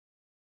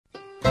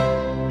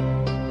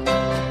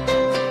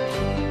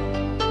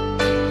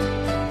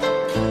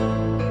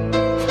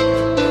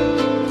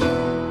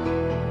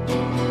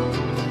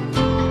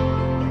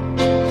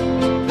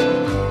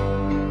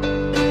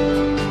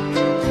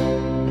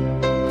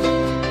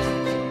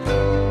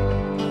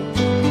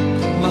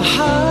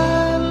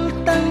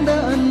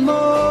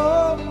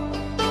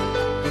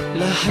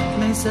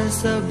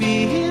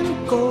sasabihin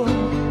ko.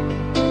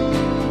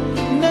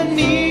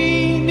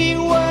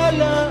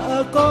 Naniniwala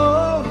ako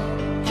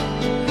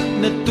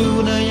na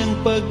tunay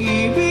ang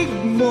pag-ibig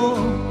mo.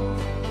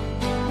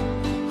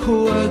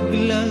 Huwag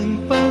lang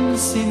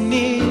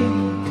pansinin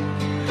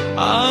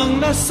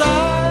ang nasa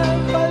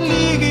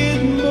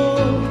paligid mo.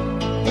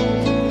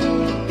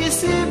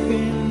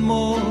 Isipin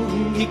mo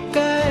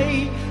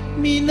ika'y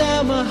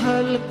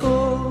minamahal ko.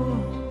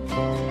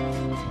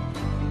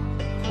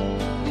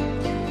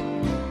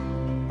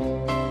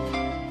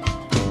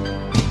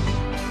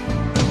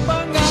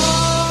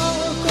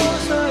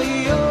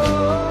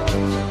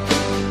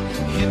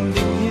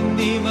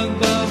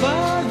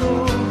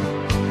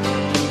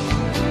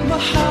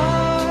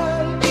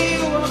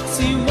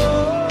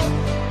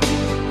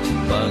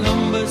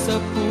 Sa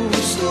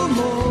puso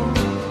mo,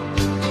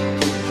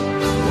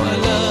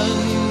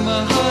 walang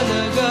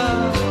mahalaga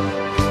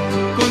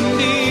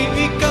kundi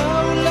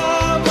ikaw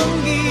lamang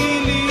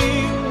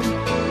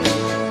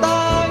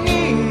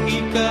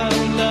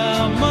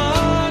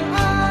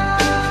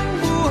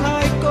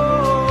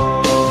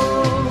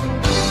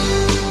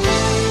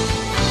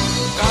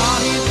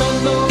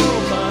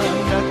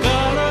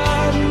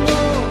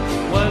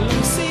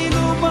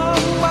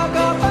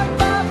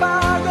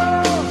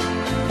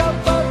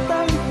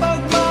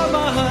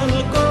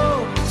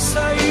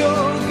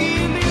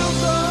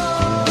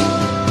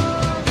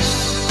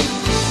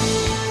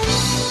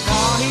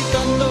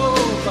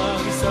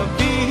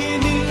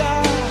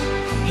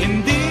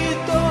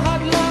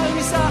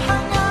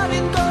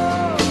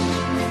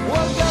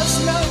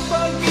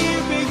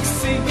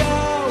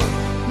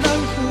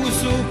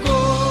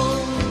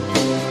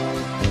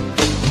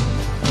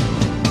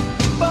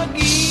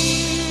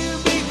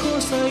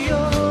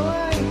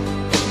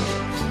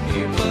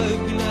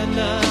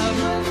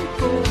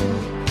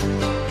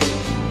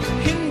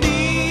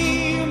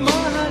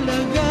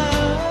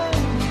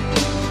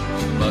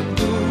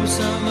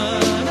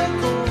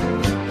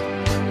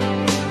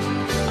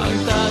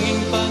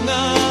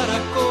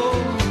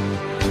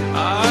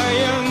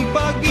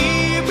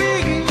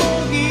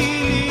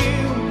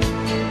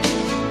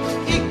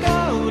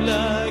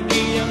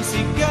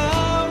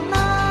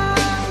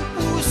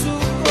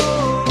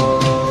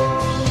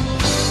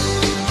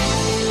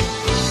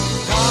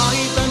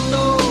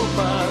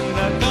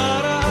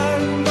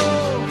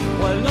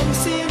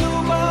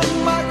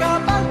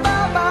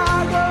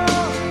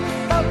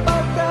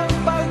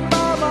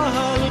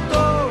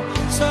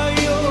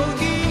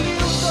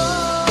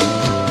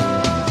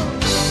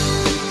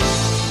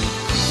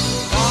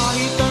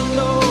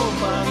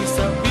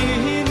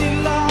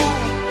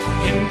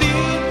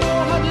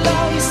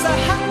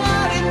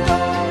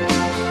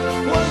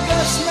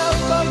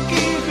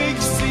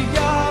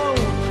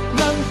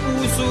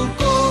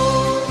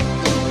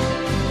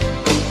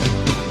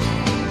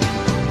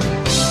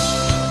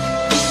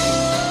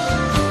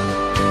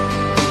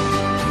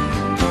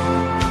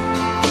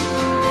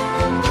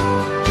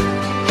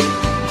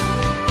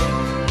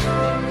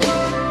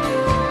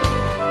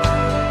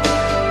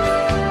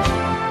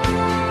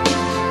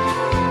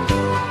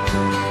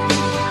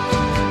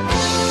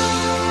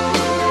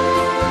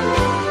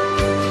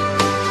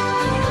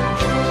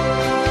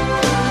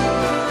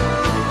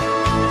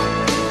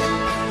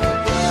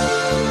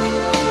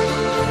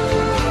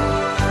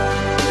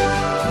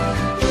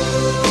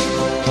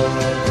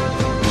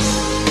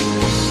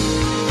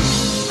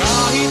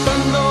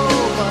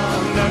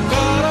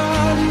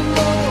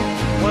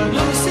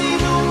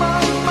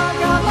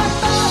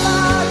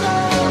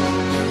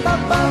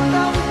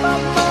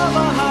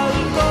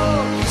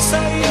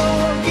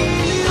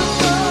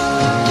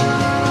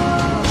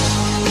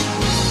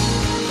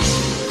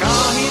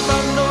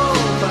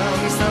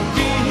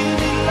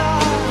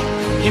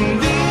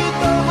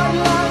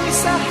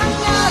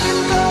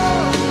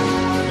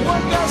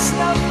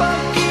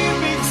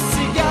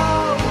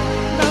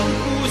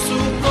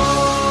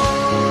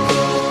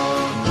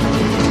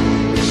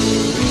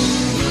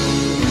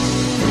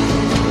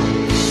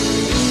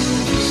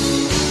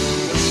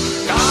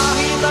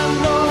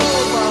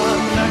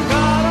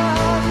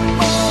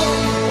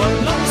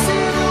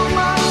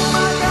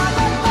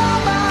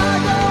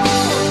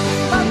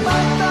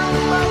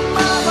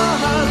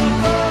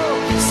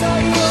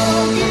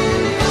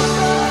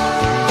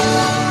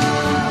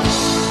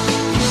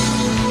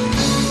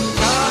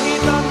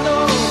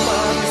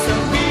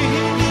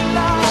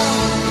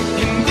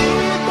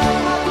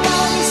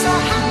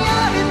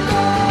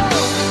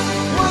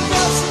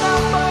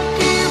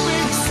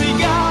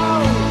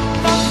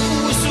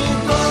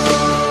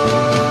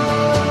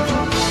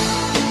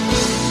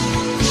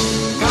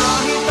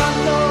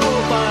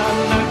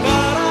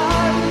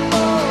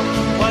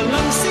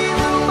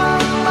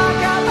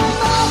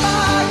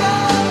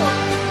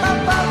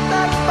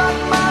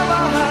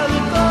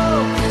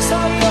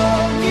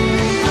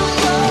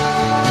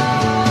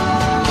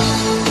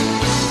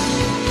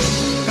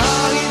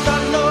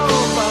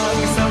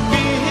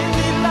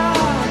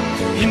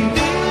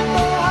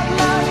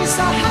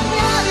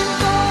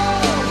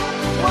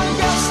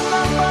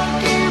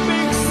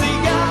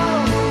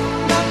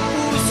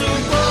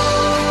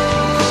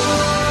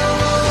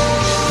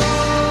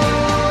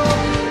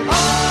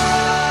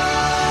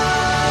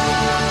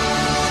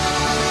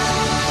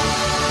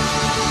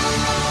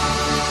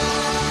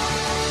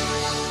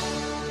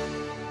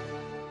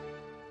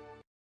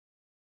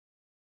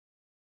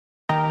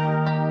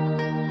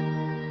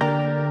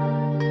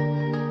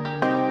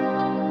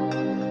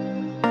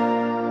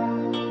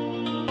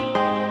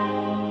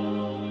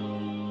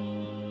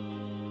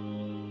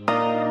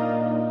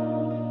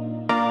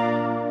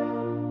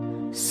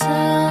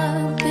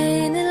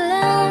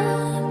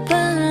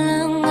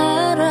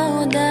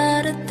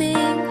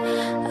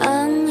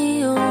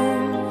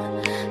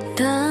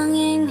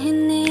tanging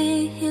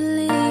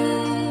hinihiling.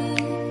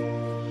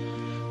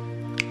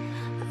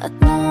 At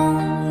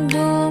nung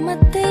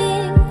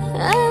dumating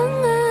ang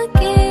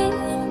aking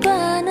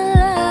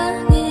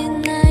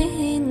panalangin ay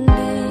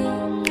hindi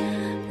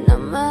na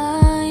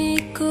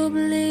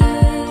maikubli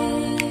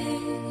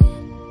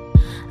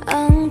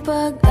ang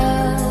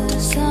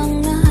pag-asang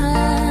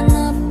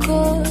nahanap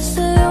ko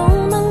sa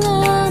iyong mga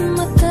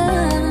mata,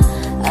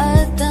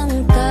 at ang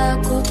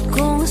takot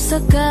kong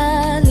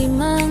sakali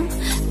mang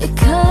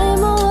ika'y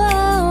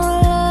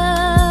mawawala.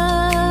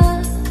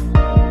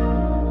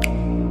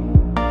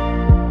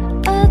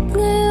 At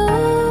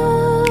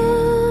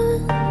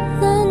ngayon,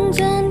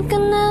 nandyan ka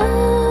na,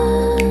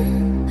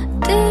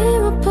 di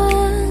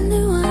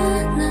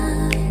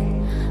mapaliwanag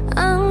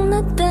ang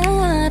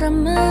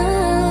nadarama.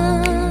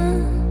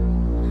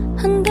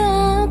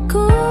 Handa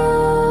ako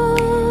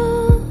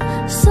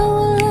sa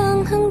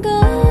walang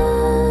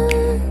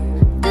hanggan,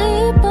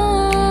 di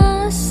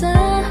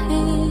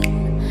paasahin,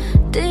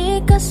 di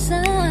ka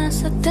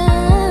sasaktan.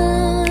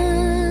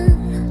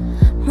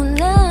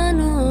 Mula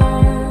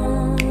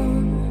noon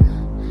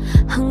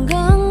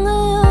hanggang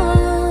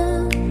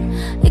ngayon,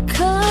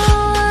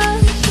 ikaw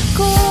at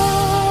ako.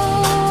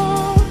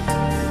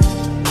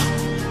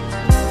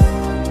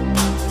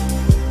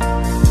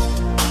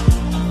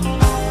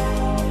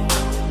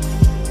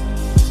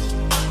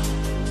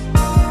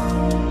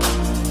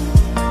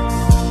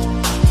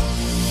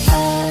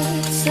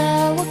 At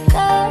sa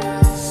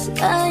wakas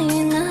ay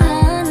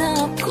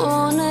nahanap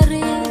ko na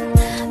rin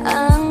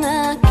ang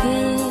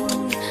aking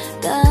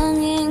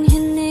tanging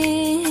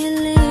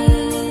hinihiling.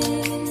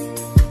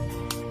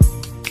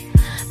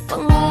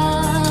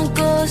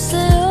 Pangako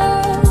sa'yo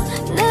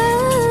na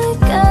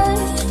ika'y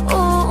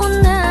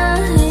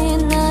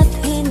uunahin at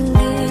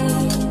hindi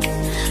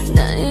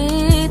na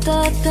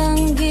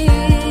itatanggi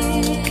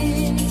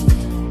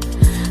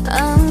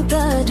ang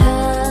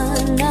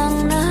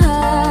tadhanang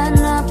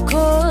nahanap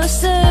ko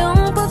sa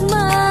iyong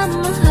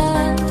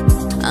pagmamahal,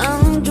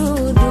 ang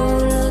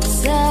dudulot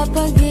sa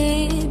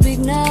pag-ibig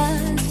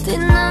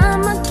natin na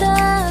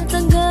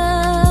matatagal.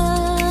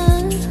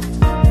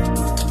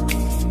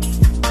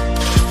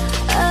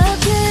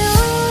 At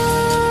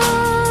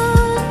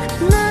ngayon,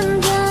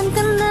 nandyan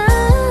ka na,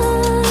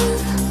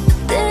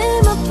 di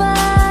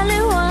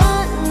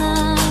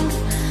mapaliwanag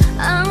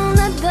ang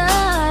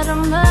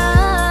nadarama.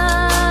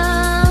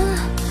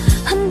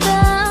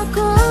 Handa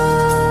ako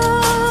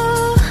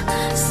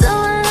sa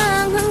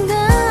walang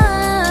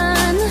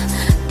hanggan,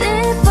 di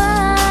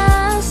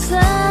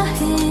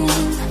paasahin,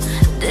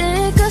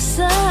 di ka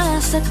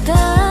sasaktan.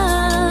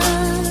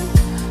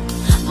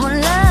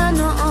 Mula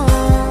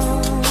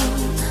noon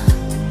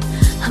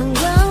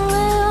hanggang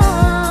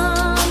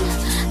ngayon,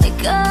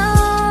 ikaw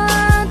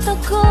at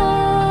ako.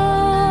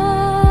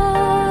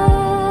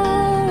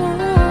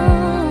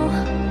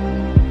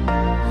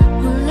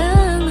 Mula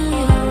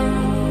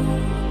ngayon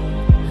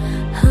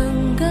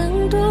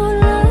hanggang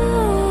dulo,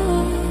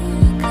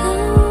 ikaw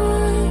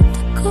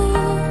at ako.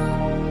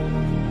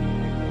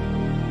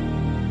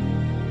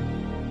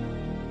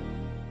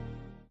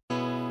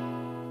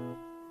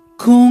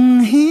 Kung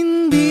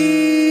hindi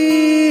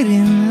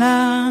rin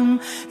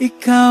lang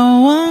ikaw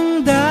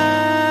ang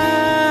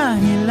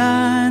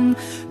dahilan,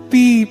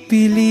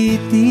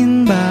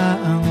 pipilitin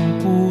ba ang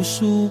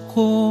puso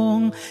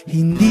kong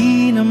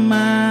hindi na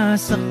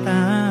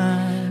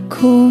masaktan?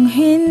 Kung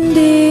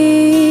hindi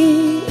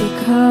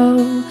ikaw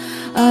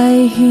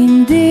ay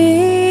hindi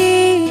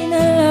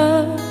na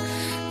lang,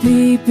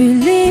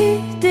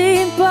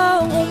 pipilitin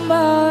pang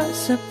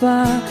umasa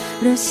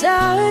para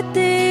sa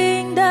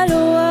ating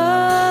dalawa.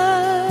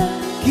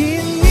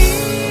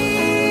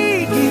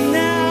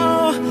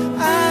 Giniginaw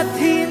at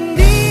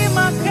hindi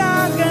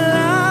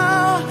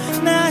makagalaw,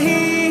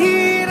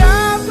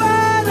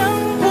 nahihirapan ang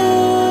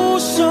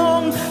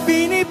pusong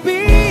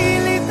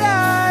pinipilit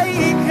ay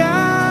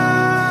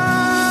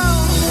ikaw.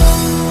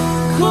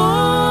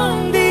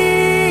 Kung di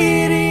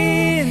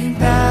rin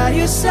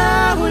tayo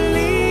sa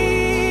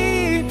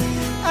huli,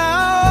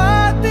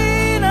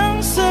 awatin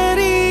ang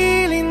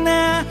sarili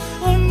na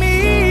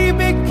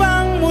umibig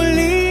pang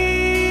muli.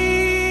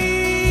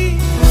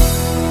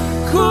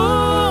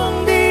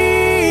 Kung di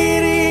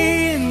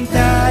rin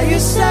tayo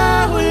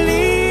sa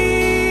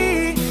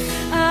huli,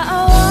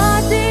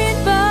 Aawatin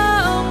ba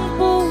ang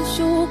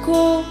puso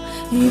ko,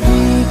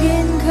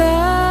 ibigin ka?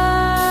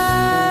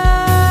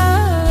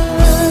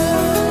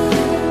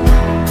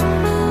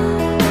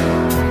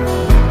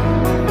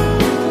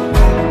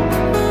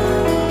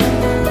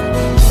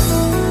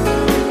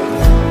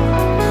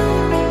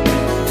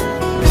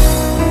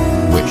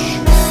 Wish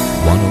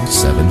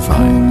 1075.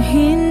 Kung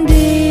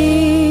hindi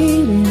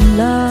rin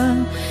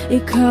lang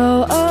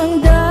ikaw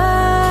ang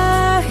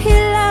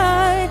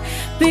dahilan,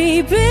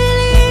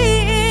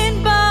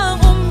 pipiliin bang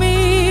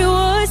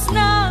umiwas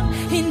na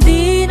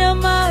hindi na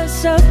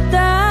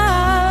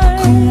masaktan?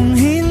 kung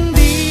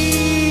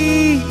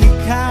hindi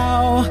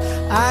ikaw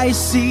ay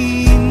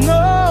sino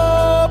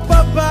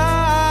pa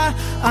ba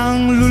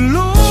ang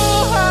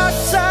luluhat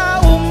sa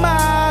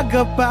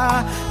umaga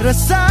para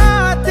sa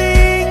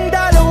ating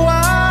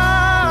dalawa.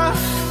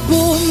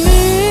 Bumibitaw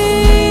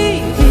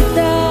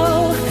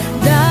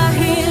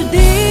dahil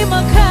di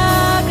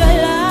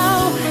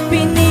makagalaw.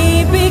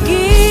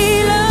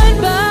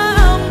 Pinipigilan ba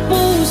ang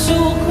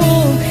puso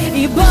kong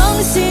ibang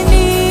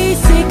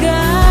sinisigaw?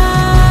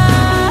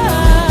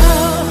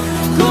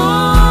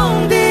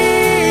 Kung di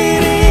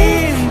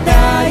rin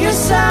tayo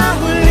sa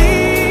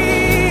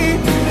huli,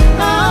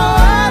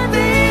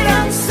 awatin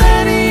ang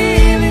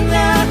sarili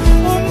na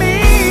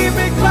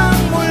umibig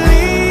pang muli.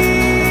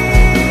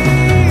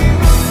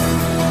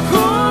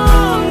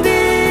 Kung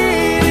di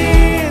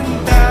rin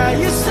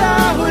tayo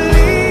sa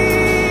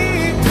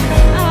huli,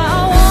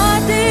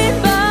 Aawatin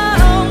ba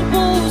ang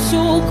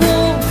puso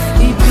kong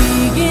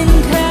ibigin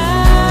ka?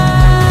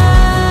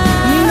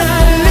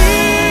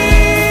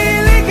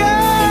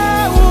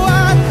 naliligaw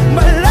at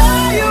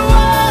malayo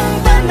ang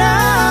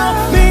tanaw,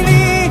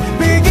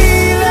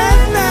 pinipigilan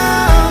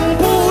ng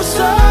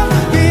puso,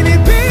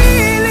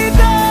 pinipilit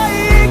ay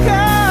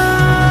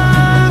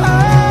ikaw.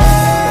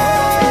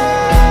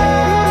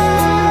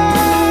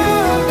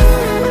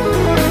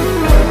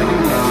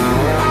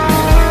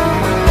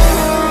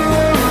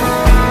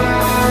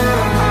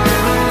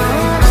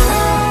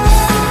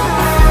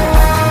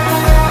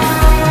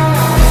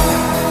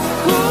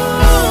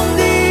 Kung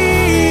di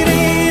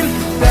rin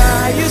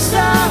tayo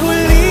sa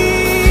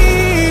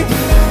huli,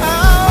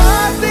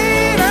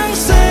 awatin ang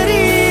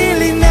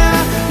sarili na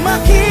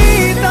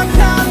makita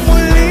kang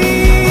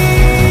muli.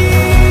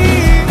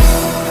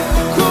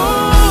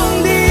 Kung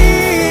di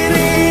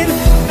rin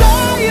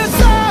tayo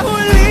sa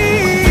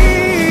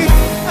huli,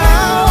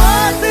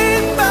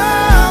 awatin ba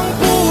ang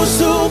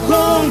puso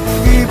kong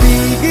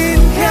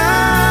ibigin ka?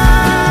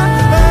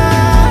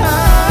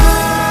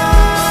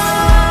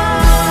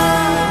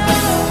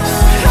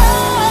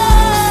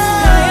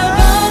 Kaya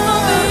bang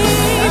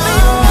umibig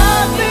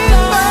Awatin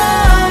ba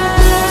ang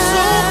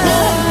puso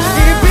kong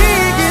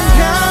ibigin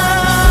ka?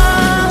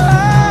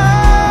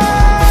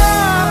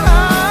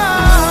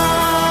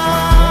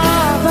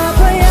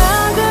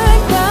 Papayagan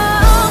ba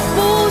ang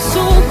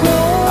puso ko?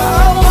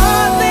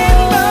 Awatin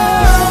ba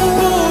ang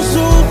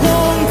puso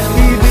kong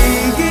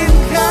ibigin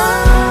ka?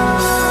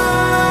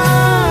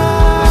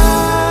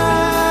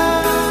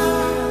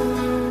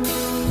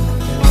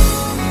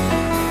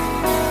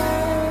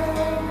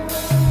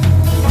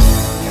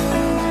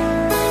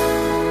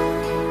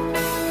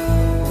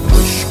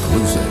 Wish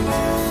Cruising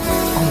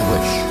on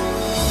Wish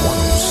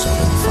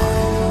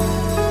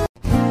 107.5.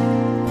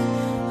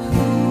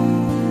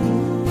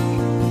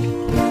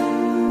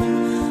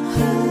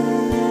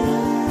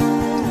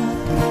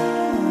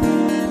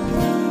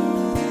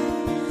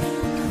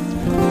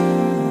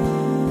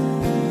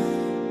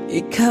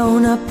 Ikaw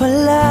na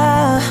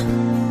pala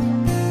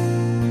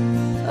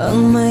ang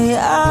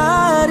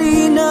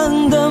may-ari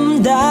ng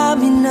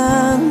damdamin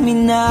ng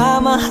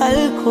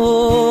minamahal ko.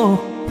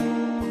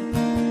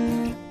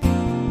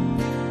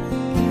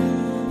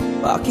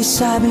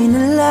 Pakisabi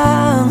na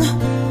lang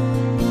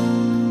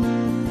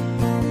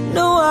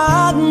na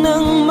wag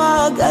nang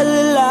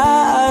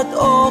mag-alala at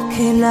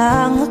okay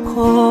lang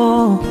ako.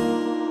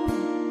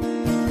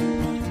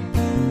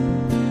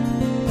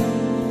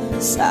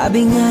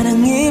 Sabi nga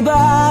ng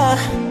iba,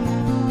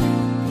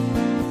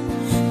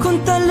 kung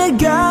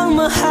talagang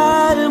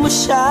mahal mo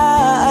siya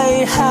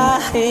ay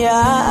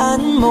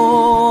hahayaan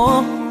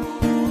mo.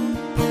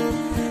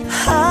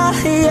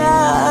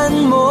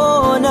 Hahayaan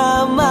mo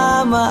na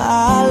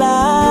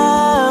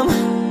mamaalam.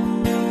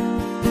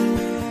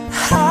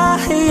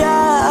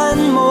 Hahayaan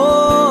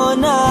mo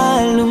na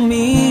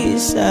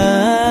lumisan.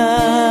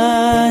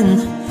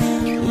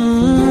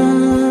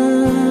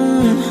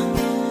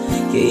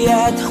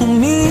 Kaya't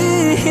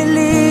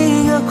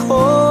humihiling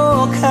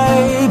ako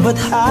kay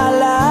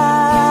Bathala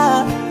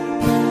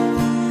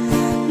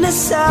na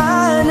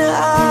sana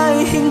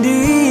ay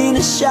hindi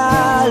na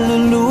siya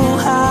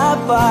luluha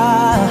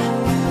pa,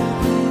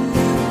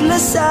 na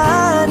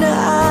sana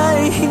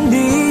ay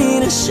hindi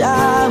na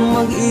siya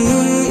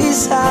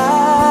mag-iisa,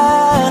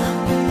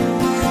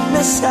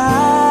 na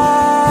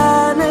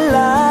sana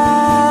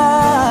lang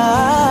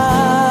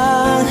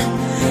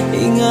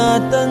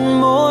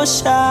ingatan mo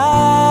siya.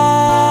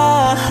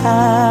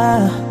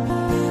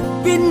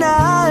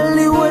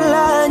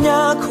 Binalewala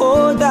niya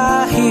ako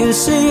dahil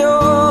sa'yo,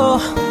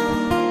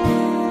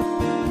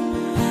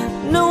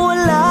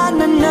 nawala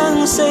na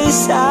ng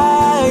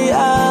saysay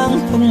ang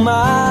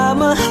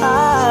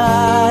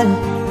pagmamahal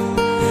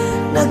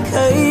na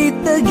kay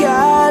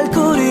tagal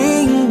ko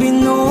ring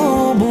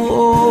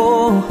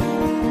binubuo,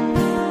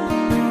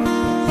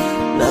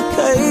 na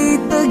kay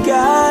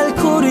tagal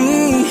ko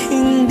ring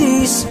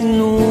hindi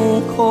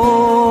sinuko.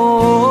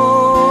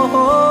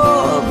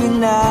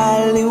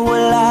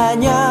 Binalewala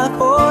niya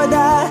ako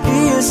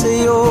dahil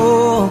sa'yo,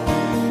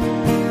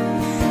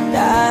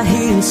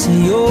 dahil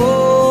sa'yo.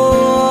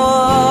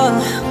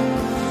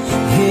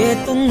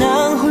 Ito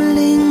nang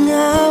huling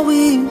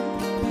awit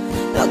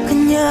na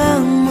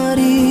kanyang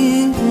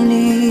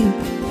marinig.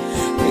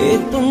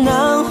 Ito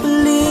nang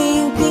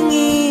huling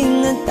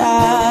tingin at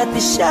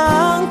dati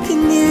siyang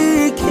kinig.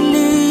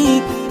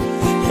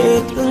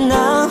 Ito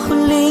na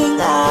huling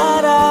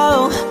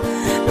araw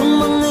ng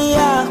mga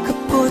yakap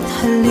ko't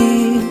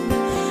halik.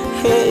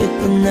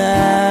 Ito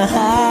na,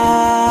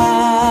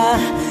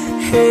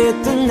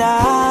 ito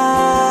na.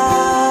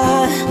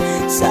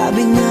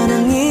 Sabi nga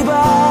ng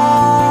iba,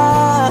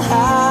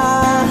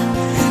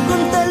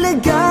 kung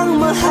talagang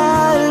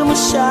mahal mo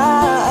siya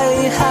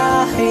ay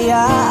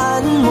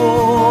hahayaan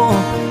mo.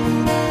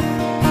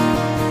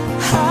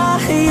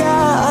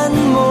 Hahayaan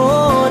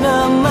mo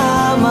na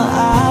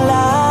mamaalam.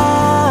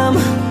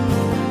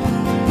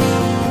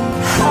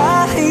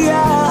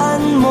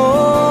 Hahayaan mo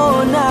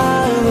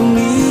na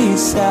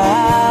lumisan.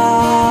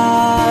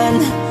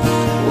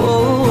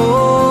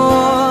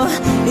 Oh,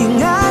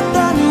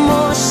 ingatan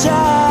mo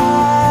siya.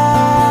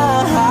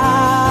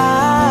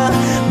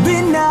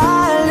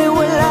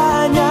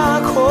 Binalewala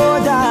niya ako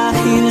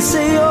dahil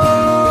sa'yo.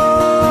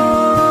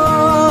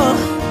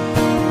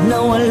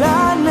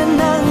 Nawala na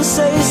ng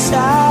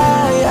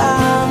saysay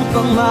ang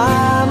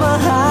pagmamahal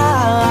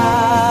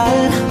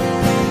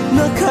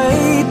na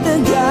kay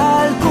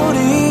tagal ko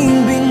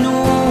ring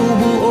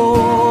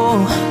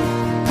binubuo,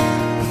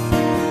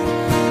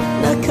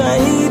 na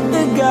kay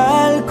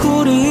tagal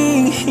ko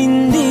ring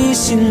hindi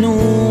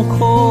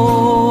sinuko.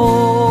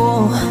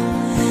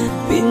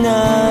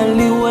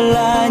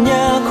 Pinaliwala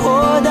niya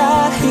ako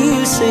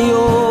dahil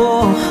sa'yo,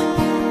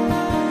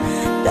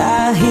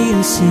 dahil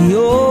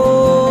sa'yo.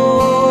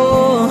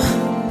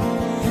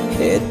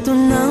 Ito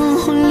nang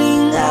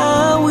huling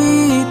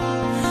awit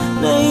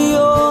na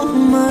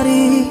iyong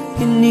marinig.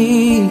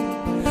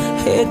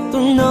 Ito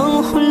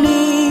nang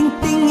huling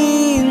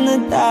tingin na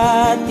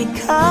dati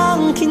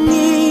kang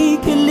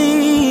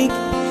kinikilig.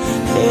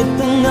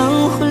 Ito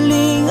nang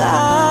huling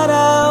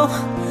araw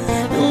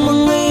ng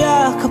mga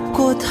yakap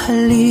ko't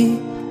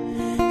halik.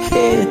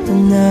 Ito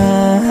na,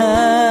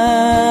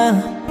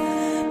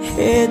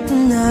 ito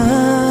na.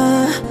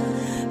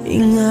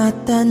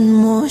 Ingatan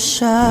mo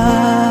siya.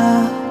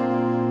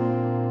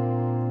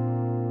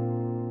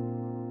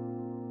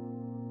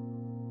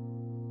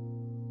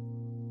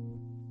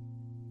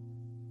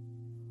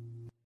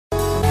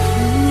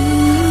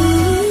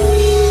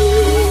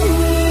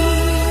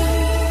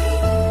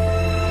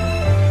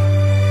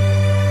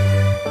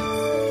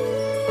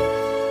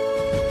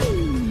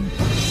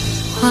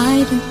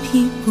 Why do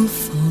people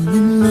fall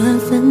in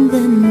love and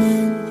then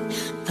end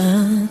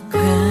up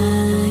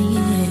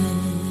crying?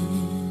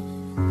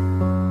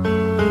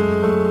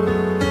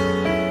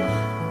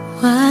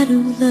 Why do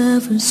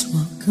lovers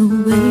walk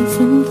away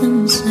from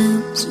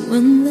themselves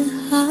when their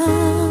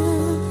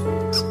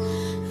hearts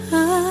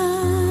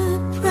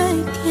are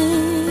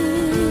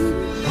breaking?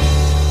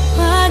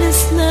 Why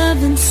does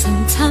loving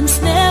sometimes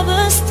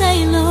never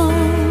stay long?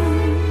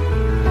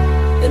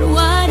 But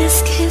why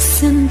does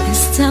kissing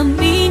this time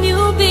mean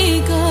you'll be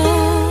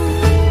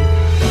gone?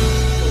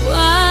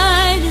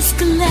 Why does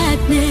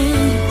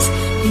gladness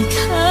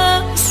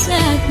become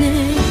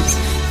sadness?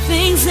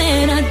 Things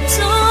that I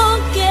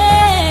don't get.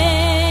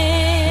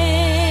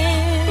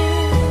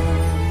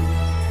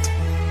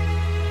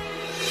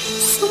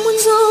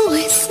 Someone's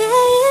always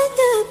saying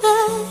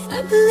goodbye. I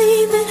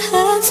believe it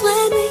hurts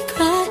when we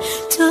cry.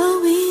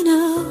 Towing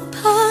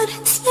apart,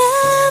 it's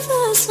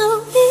never so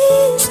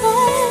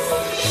easy.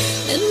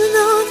 And with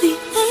all the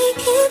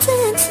achings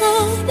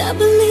inside, I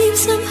believe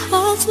some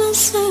hearts will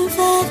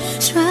survive.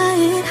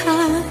 Trying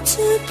hard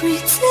to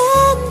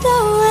pretend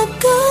that we're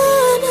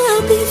gonna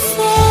be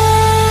fine.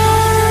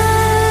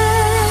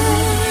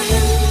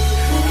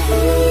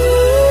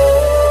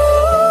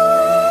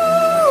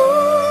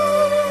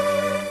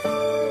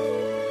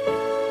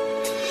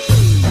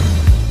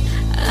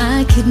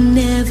 I could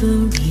never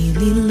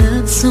really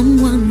love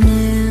someone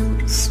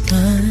else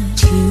but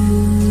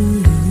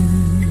you.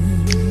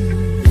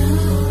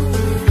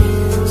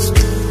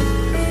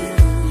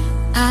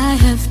 I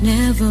have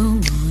never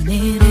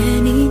wanted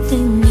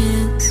anything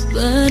else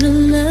but a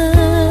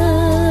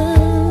love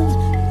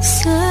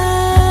so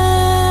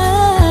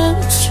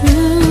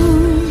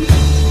true.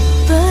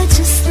 But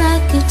just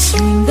like a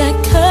dream that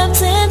comes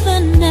in the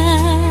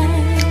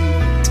night,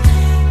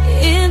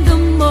 in the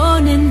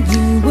morning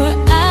you were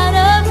out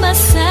of my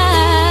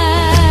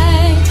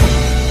sight.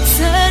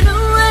 Turn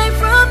away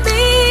from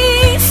me,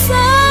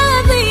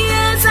 sadly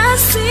as I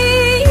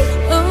see,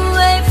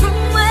 away from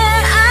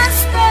where I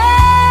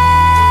stand.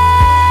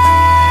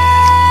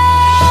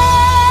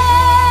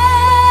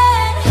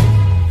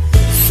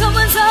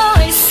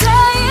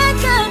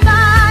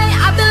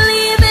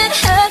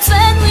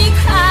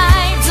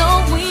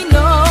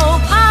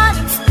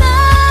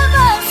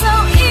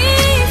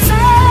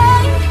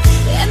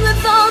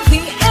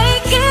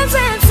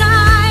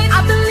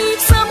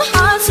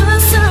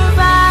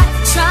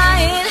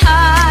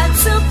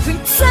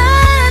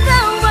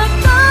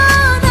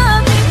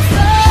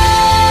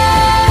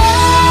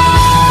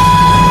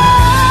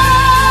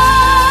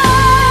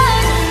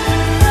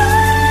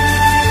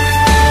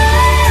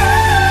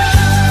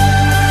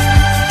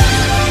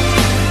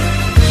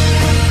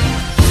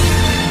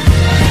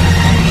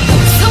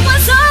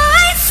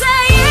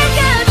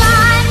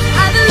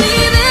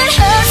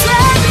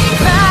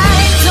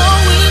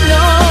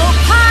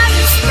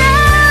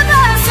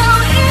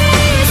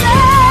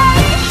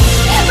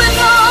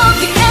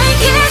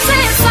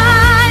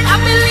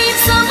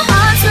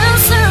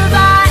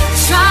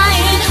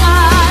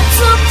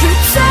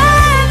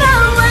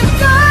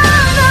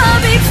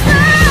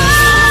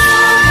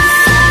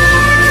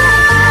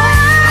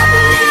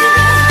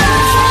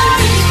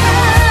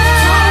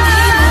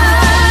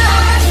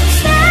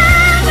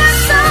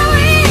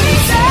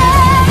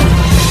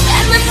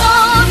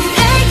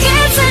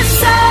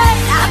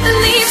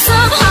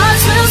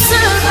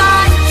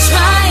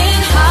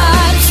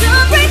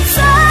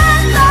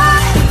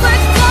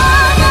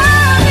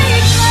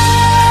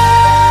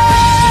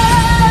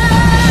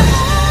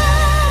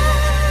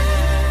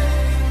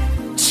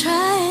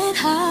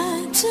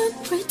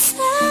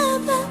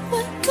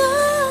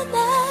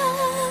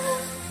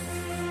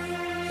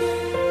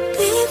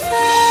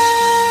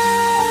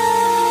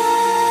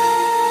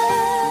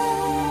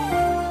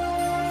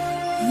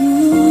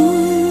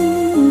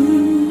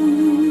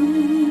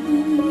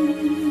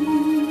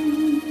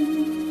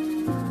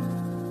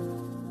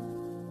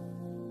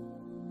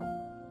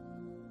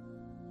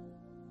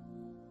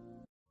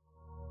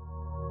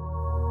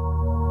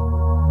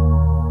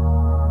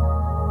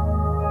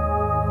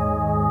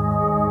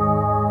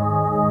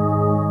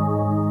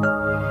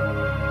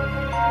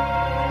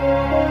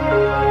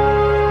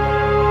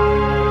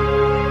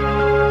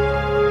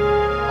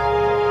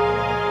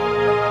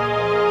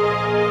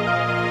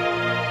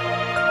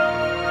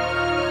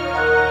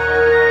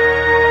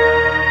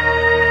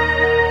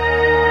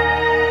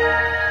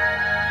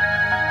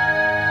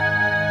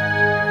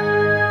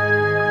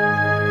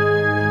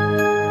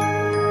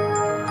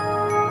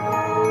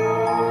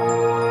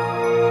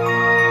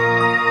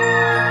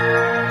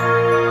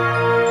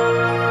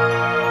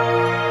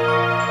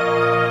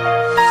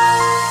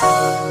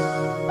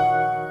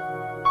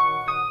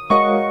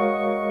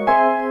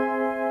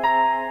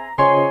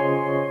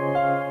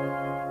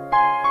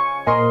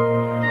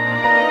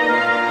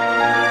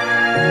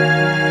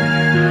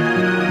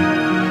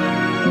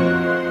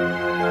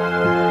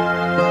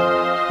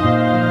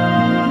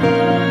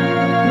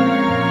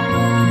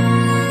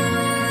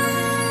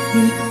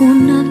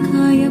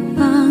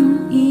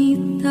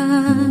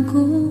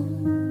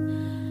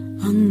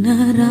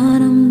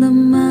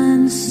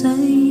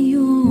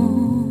 sa'yo,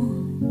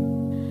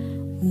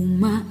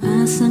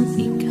 umaasang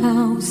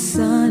ikaw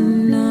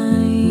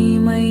sana'y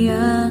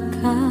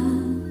mayakap.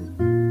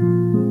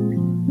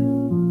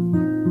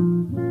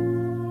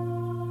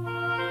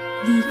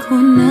 Di ko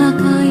na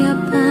kaya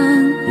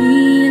pang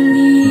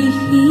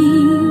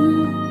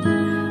ilihim,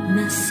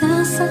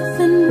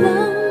 nasasaktan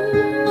lang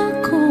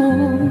ako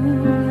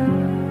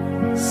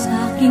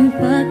sa aking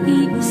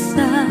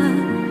pag-iisa.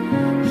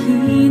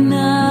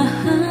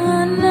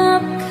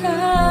 Hinahanap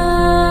ka,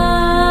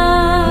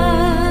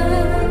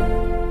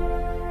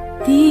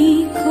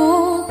 di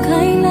ko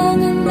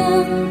kailangan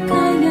ng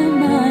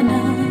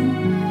kayamanan,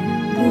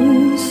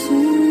 puso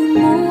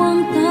mo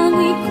ang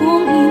tangi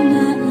kong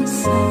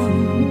inaasam.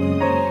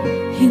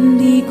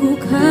 Hindi ko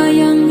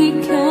kayang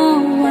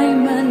ikaw ay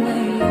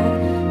malayo,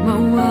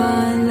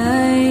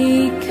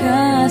 mawalay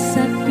ka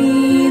sa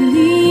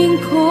piling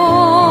ko.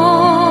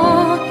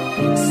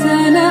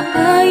 Sana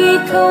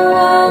ay ikaw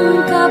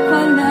ang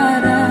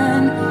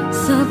kapalaran,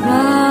 sa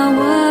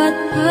bawat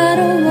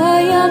araw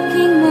ay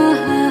aking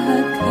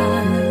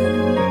mahahagan.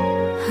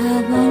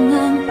 Habang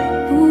ang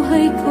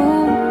buhay ko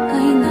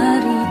ay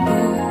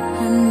narito,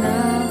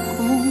 handa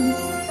kong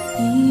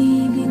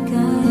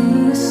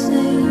ibigay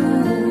sa'yo.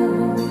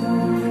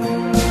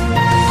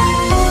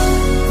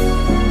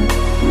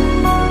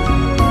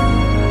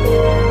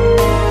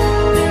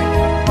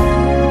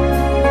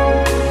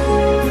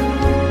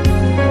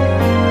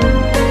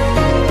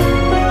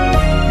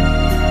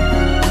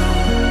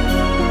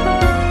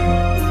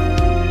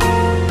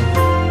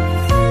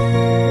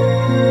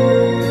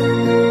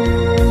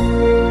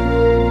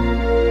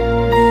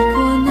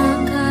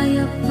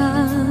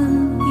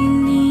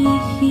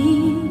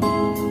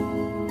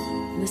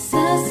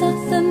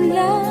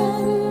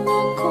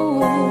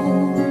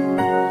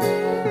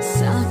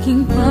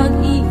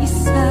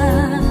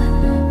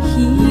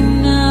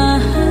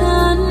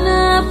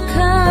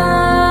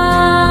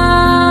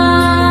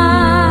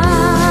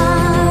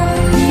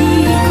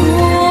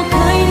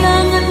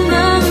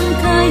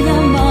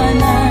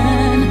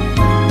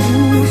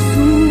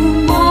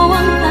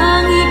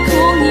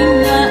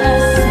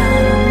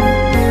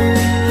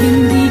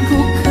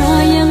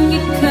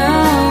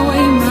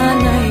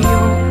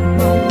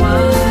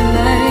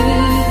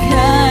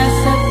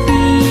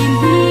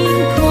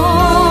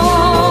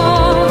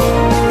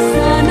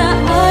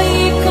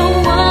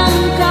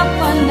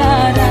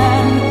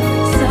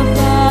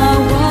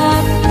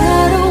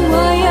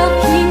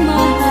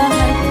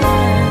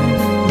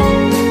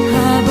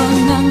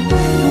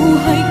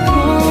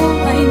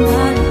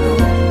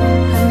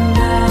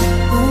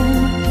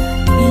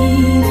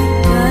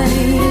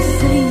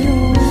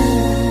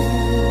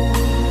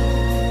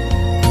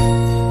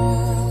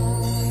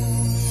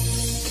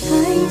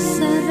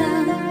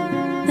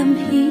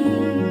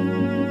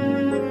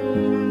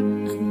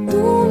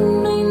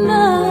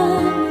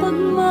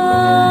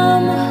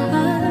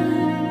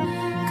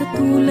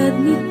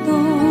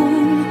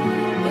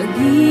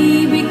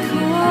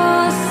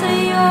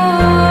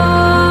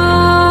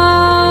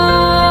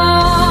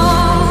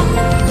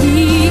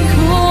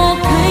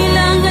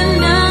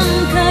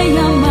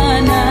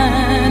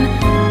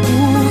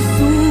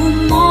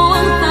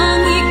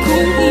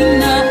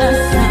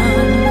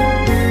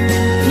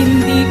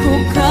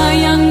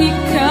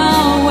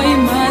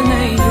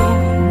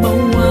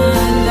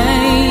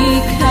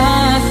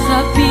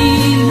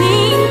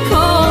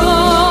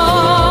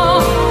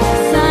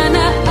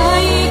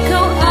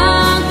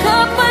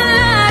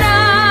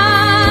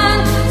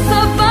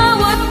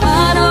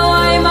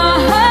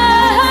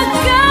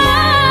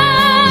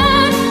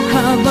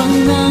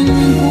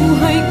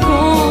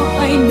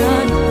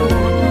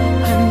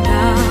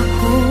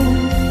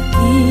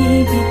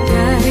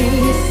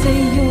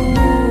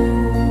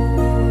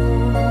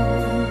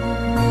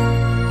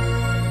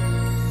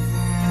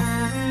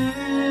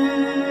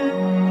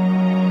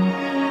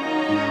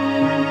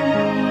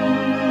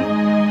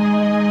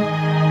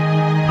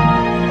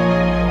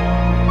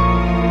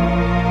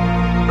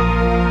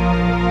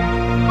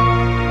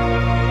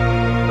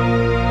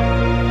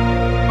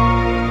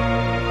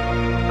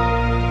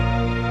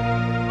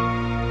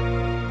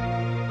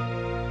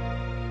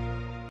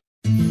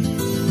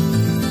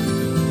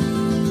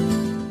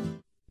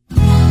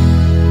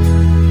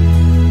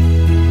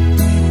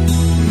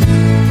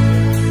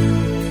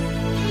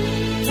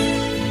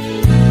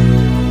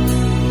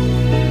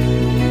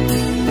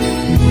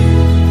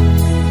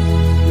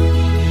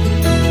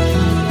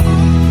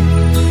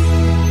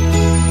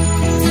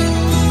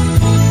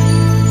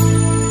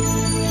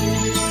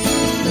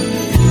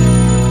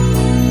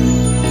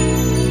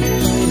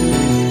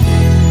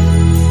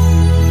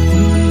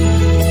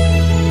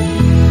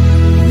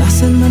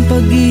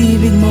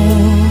 pag-ibig mo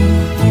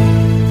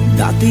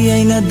dati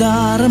ay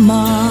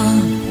nadarama,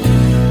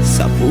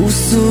 sa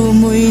puso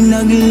mo'y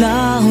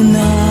naglaho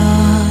na.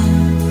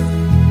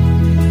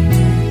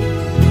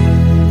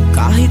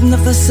 Kahit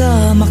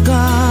nakasama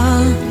ka,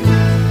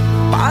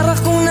 para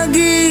kong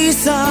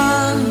nag-iisa,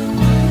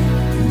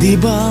 di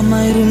ba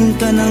mayroon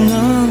ka na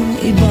ngang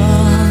iba?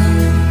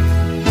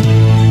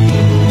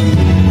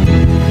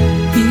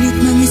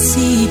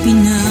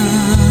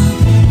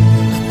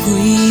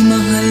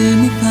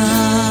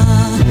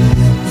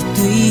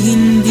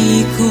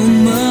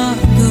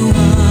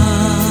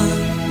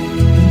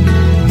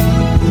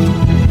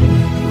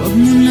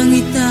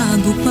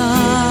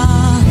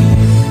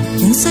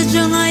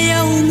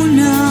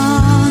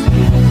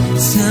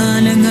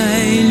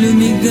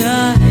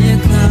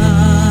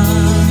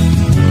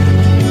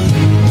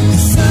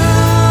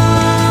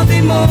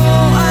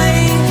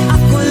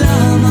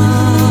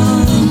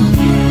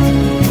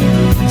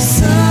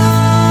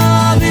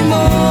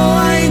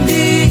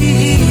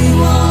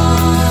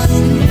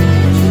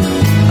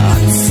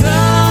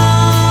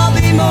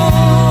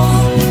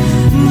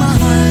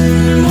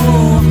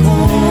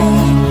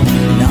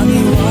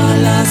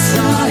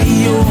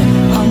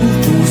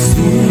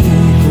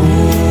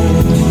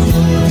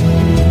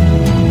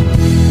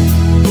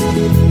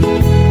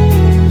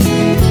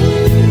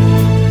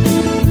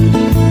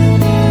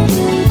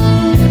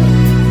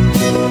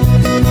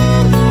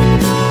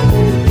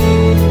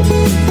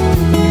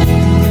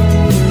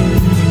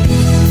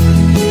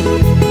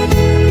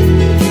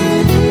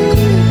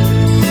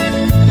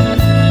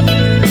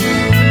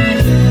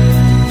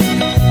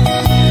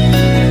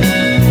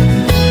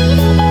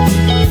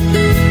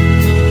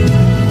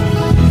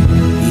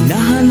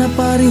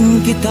 pa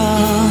rin kita,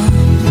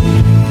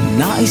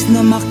 nais na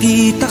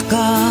makita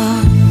ka,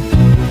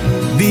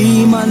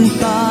 di man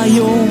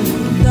tayong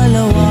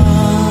dalawa.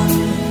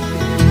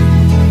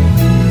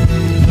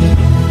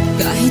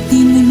 Kahit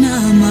di mo na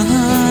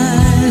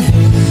mahal,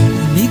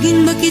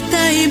 ibigin ba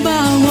kita'y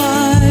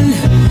bawal,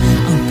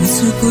 ang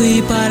puso ko'y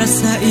para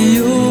sa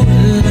iyo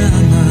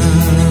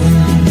lamang.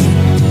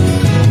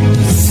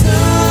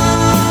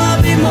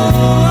 Sabi mo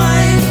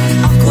ay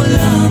ako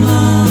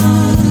lamang,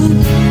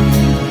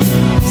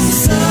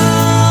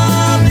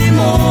 sabi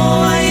mo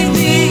ay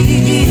di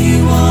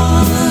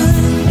iiwan,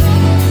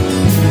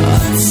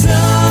 at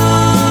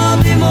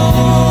sabi mo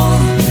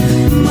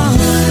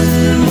mahal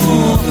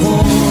mo ako,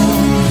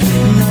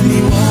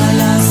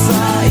 naniwala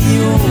sa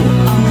iyo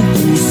ang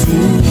puso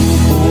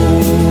ko.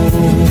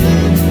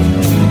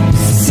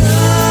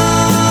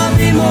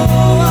 Sabi mo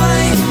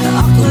ay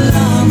ako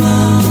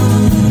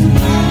lamang,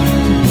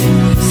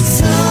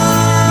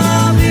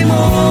 sabi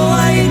mo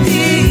ay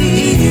di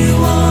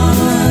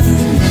iwan,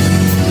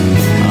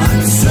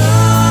 at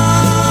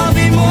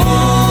sabi mo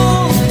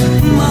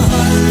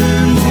mahal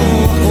mo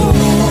ako,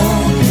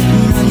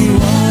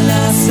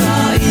 naniwala sa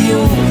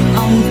iyo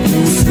ang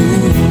puso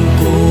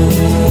ko.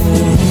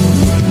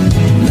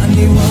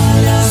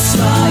 Naniwala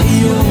sa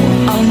iyo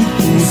ang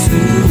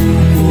puso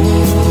ko,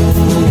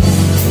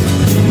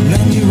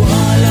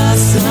 naniwala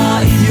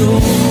sa iyo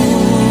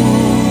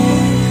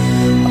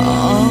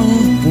ang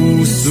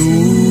puso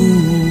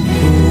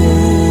ko.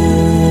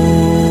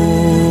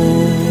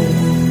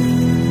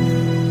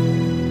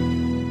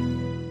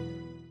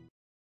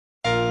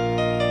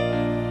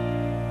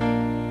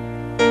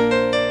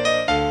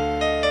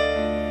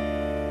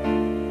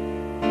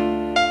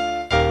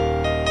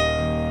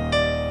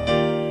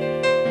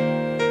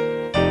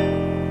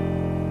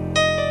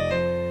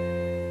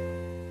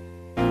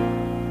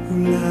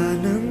 Wala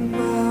nang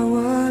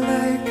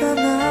mawalay ka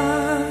na,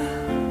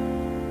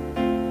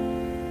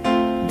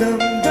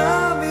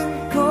 damdamin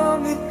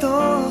kong ito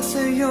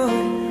sa'yo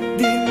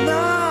di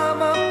na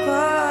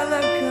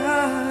mapalagay.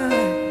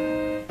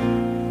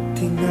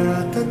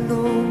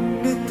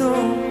 Tinatanong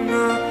nitong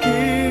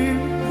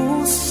aking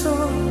puso,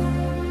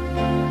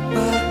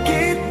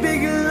 bakit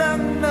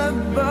biglang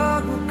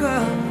nagbago ka?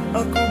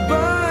 Ako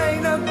ba'y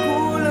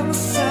nagkulang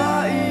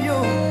sa iyo?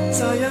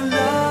 Sayang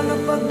lang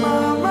ang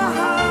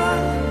pagmamahal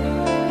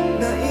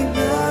na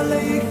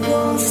inalay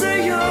ko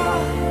sa'yo.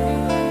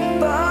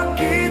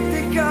 Bakit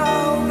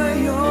ikaw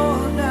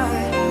ngayon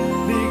ay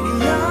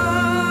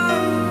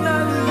biglang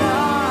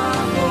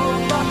naglaho?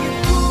 Bakit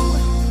kung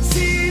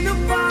sino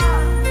pa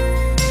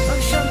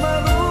ang siyang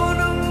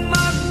marunong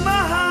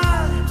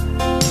magmahal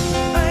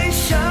ay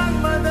siyang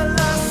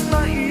madalas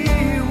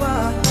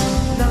maiwan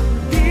nang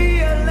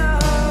di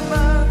alam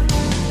ang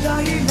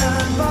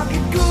dahilan?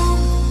 Bakit kung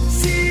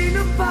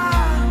sino pa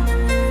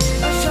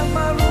ang siyang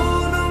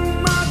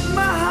marunong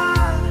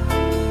magmahal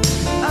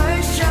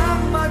ay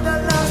siyang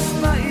madalas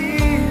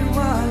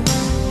maiwan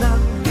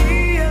nang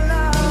di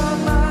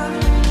alam ang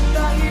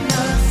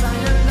dahilan?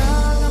 Sayang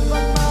lang ang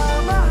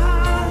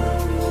pagmamahal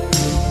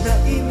na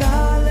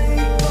inalay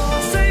ko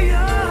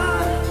sa'yo.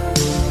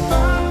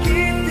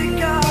 Bakit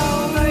ikaw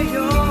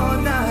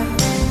ngayon ay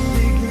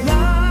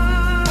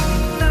biglang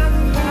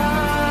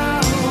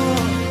naglaho?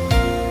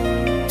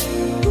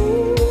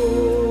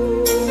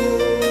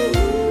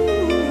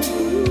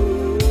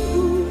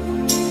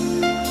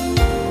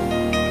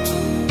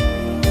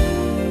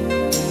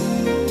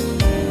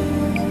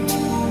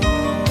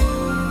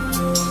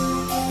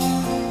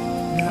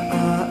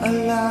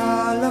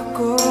 Naaalala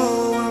ko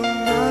ang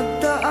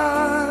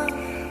nagdaan,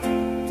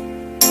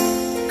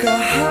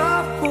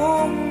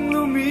 kahapong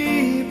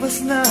lumipas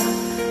na,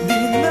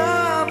 di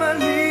na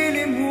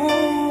malilimutan.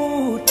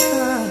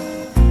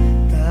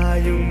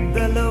 Tayong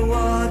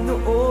dalawa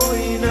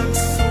nooy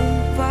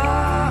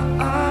nagsumpaan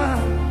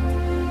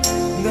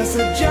na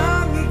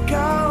sadyang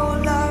ikaw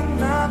lang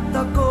at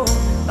ako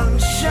ang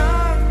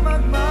siyang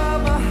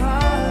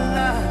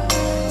magmamahalan.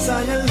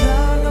 Sayang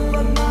lang ang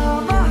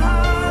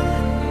pagmamahal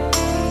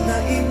na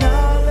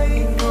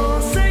inalay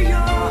ko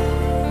sa'yo.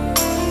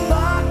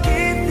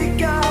 Bakit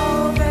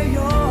ikaw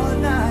ngayon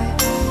ay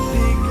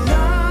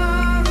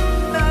biglang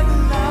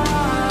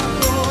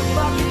naglaho?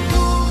 Bakit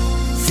kung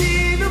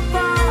sino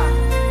pa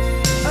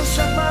ang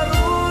siyang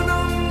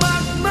marunong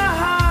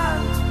magmahal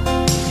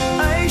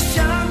ay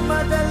siyang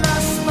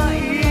madalas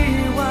maiwan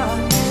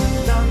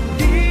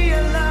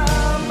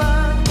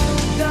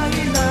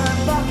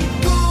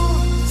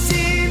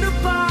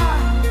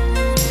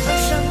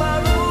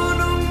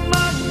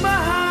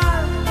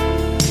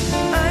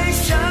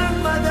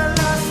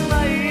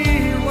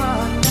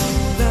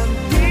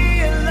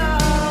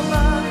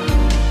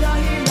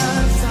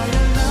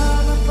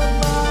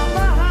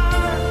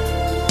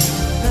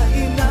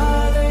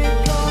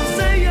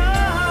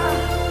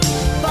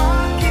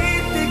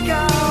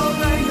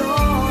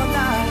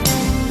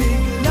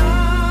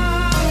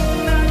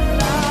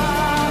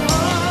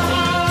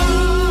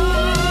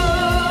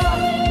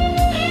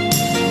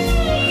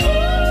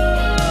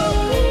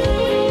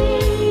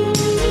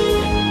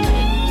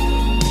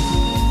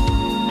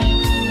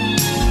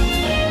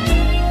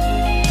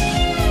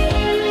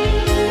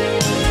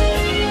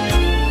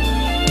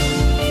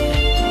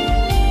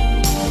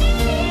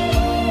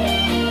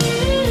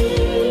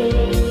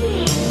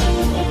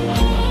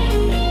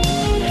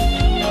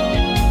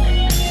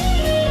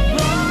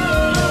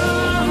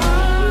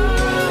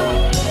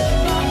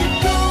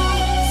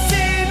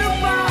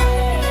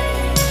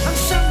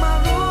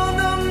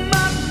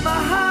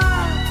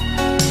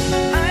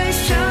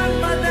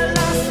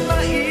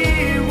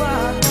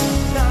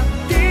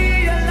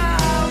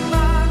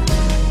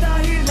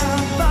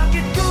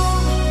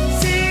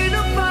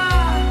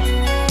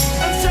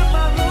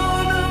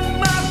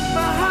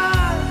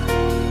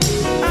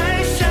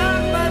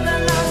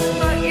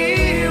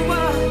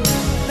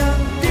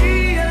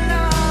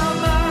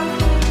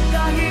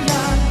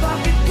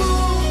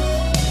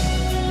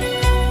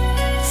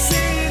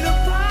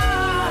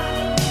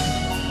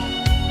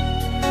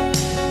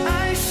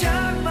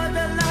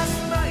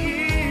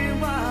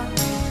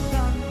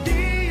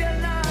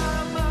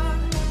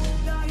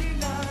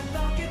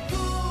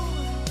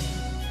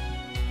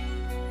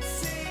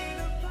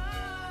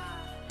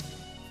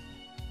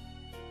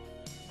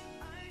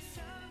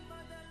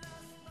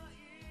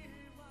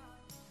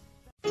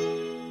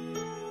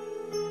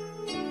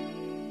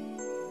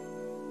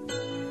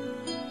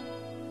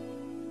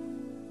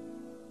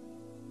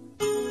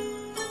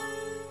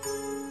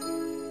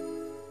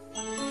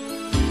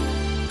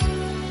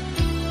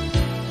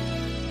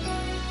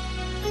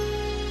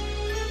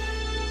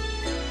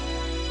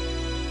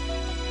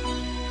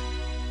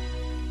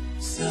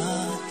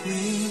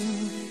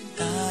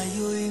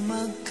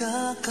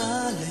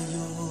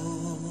nakakalayo,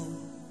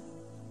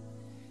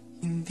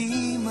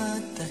 hindi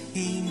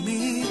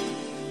matahimik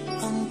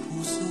ang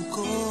puso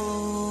ko.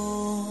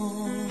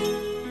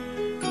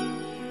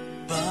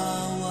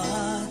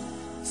 Bawat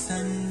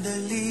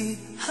sandali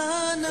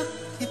hanap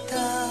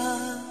kita,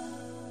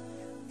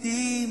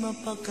 di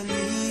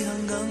mapakali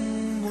hanggang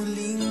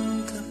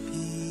muling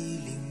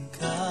kapiling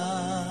ka.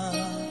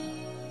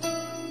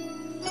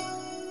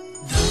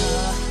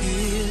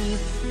 Dahil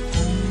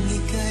kung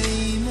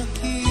ika'y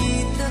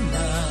makita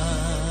na,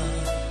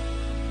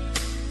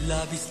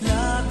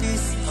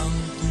 labis-labis ang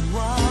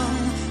tuwang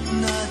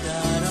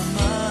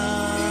nadarama.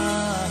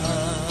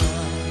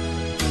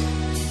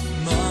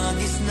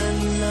 Magisnan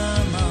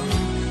lamang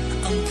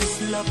ang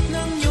kislap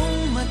ng iyong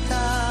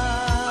mata.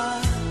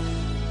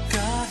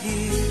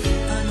 Kahit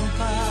ano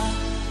pa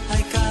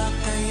ay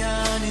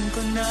kakayanin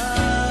ko na.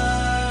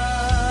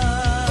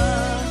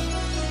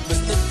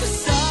 Basta't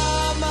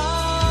kasama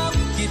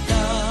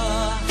kita,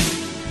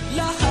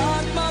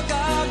 lahat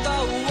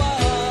magagawa.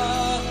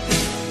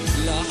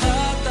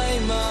 Lahat ay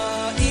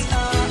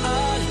maiaalay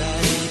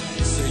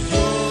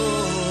sa'yo.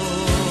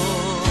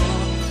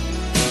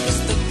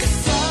 Basta't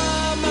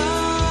kasama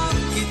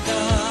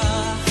kita,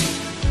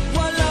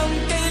 walang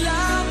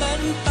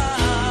kailangan pa.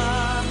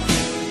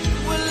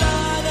 Wala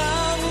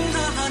nang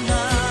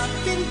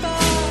hahanapin pa.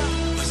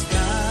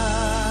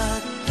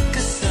 Basta't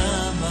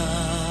kasama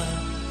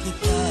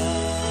kita.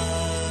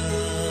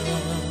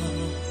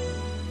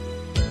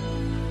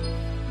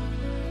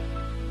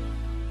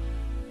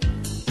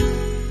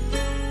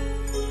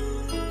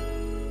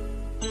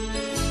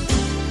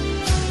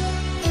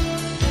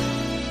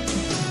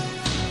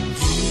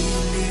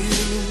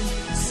 Giliw,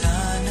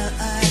 sana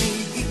ay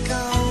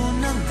ikaw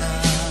na nga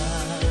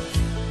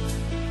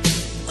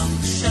ang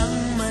siyang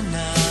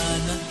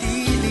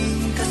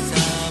mananatiling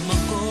kasama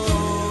ko.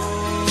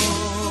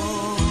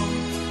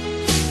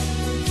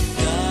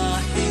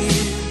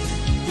 Dahil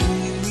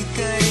kung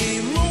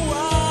ika'y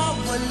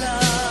mawawala,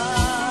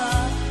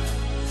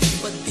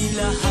 pati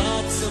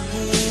lahat sa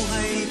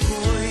buhay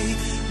ko'y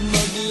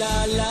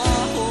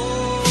maglalaho.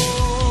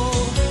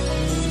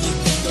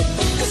 Ngunit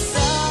kapag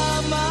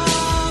kasama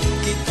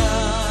kita,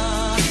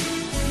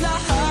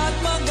 lahat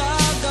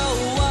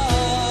magagawa.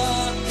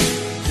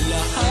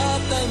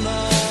 Lahat ay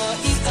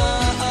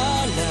maiaalay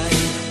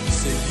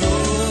sa'yo.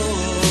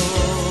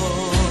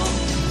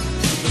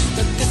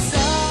 Basta't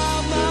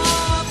kasama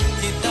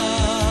kita,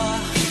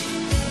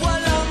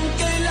 walang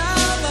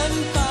kailangan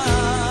pa.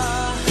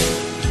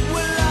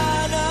 Wala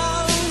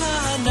nang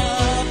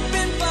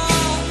hahanapin pa.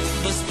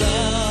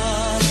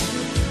 Basta't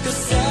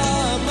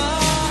kasama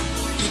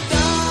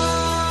kita.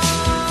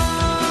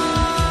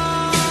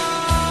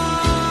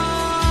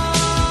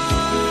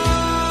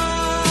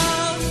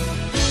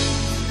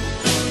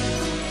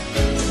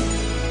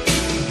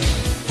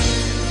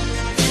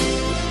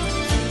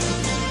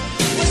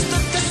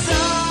 Basta't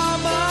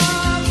kasama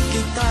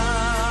kita,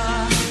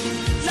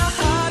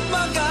 lahat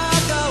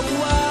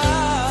magagawa.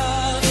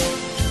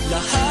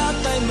 Lahat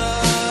ay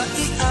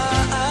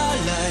maiaalay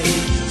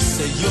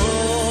sa'yo.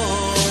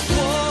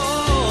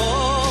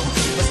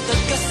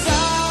 Basta't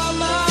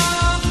kasama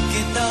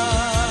kita,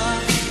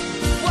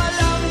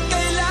 walang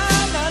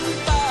kailangan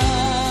pa.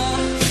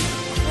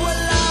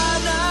 Wala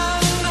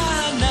nang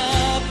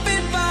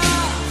hahanapin pa.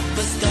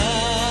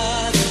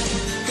 Basta't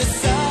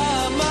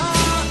kasama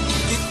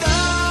kita.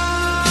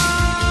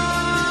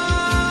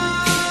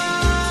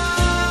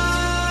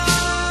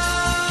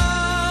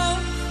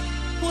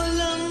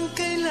 Walang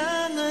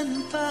kailangan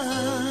pa.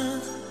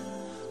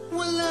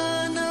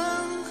 Wala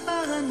nang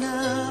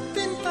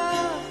hahanapin pa.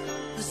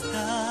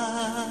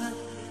 Basta't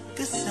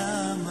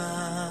kasama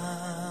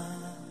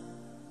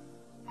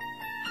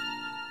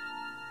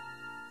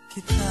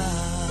kita.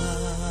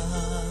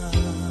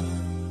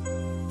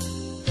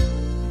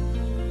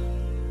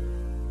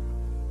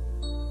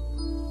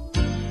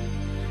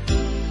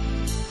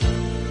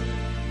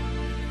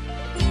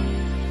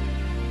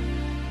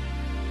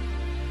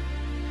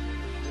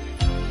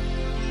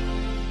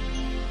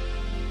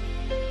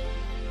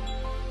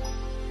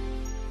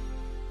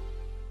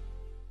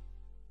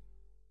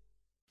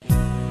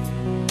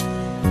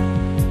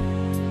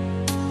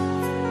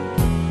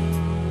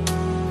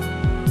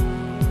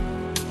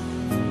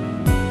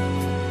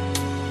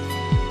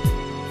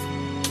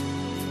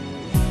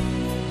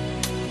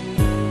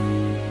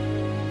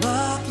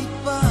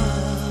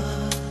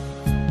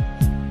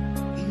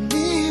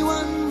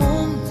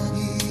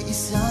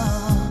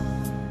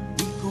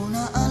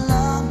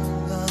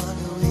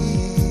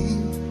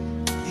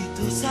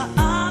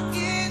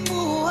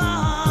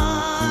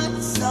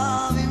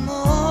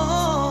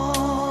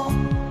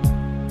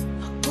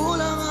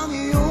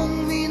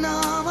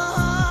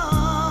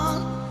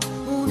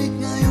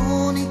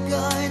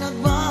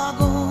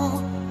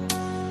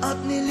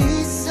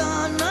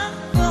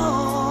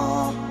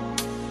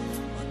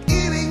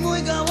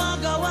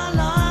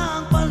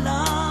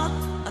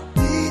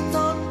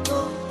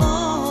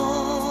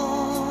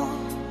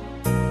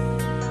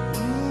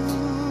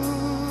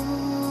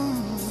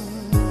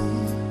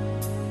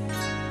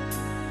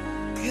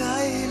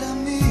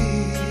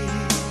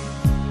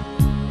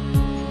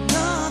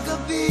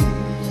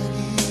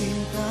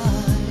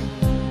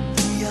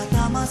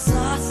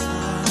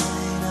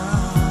 masasay na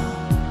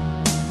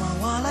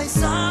mawalay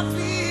sa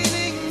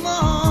piling mo.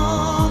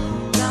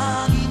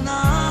 Lagi na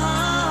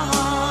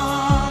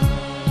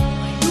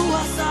may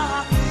luha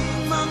sa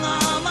aking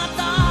mga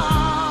mata,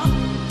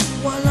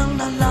 walang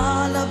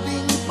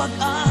nalalabing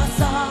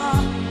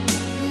pag-asa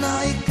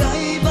na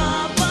ika'y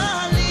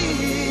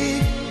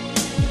babalik.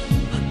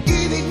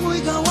 Pag-ibig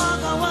mo'y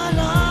gawa-gawa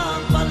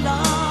lang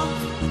pala,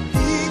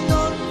 di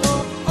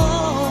totoo.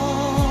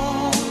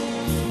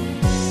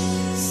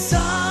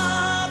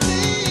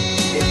 Sabihin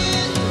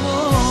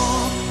mo,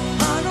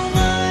 ano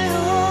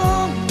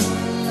ngayong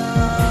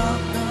wala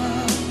ka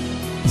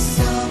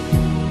sa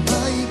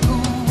buhay ko?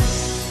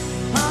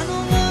 Ano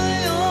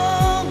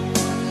ngayong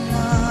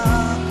wala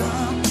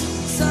ka?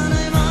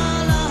 Sana'y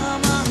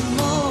malaman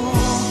mo,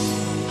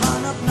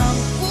 hanap ng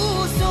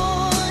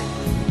puso'y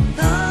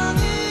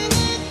tanging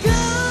ikaw.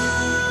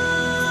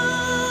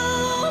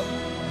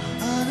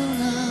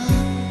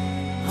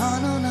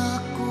 Ano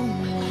na kung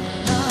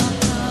wala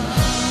ka?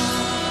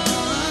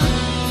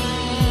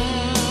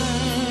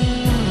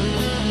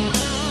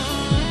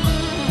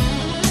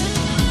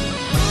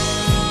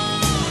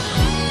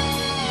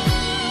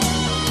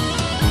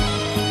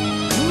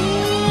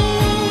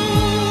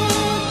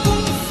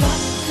 Kung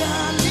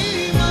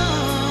sakali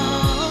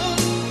man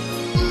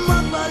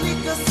magbalik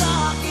ka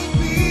sa aking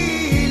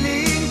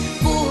piling,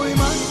 ko'y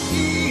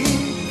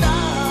maghihintay.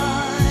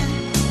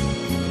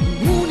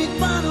 Ngunit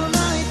paano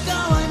na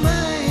ikaw ay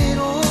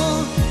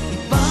mayroong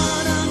iba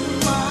ng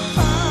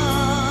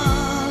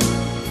mahal?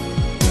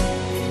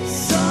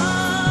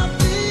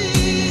 Sabihin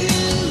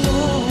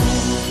mo,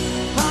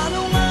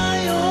 paano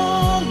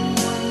ngayong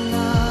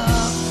wala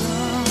ka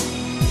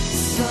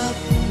sa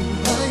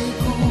buhay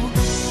ko?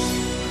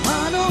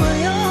 Ano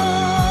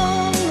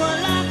ngayong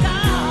wala ka?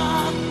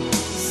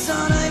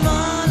 Sana'y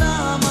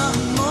malaman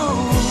mo,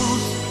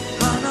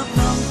 hanap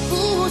ng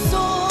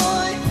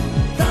puso'y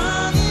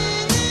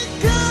tanging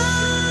ikaw.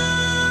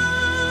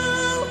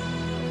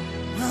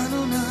 Ano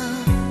na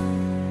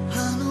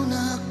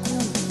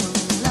kung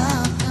wala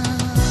ka?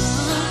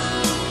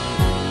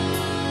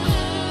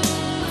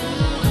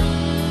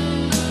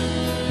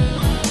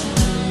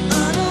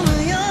 Ano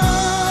ngayon?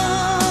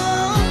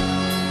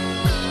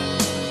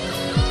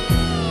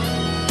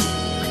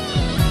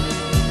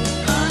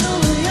 Ano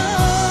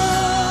ngayon?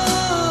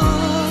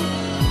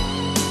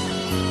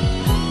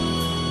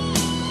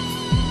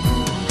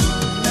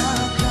 Wala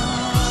ka.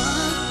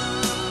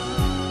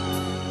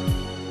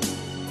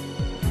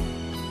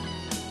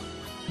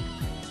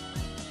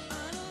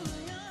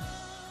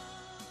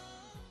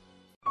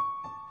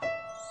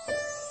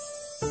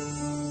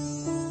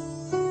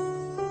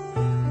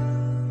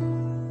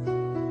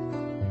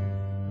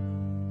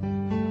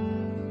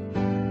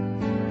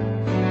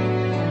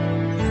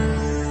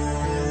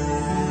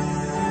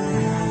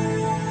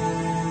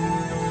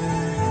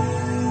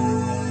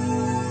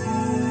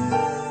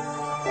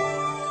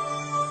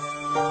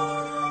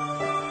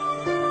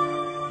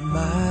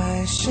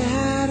 My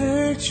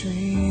shattered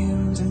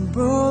dreams and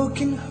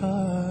broken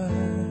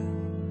heart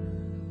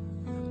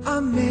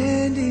are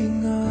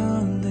mending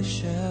on the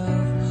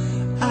shelf.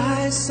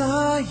 I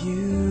saw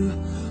you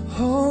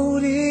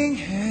holding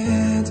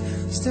hands,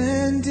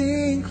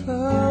 standing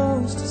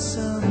close to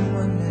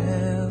someone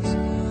else.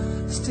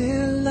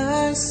 Still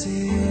I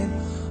sit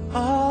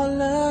all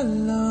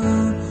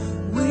alone,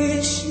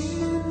 wish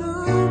you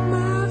know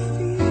my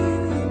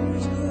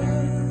feelings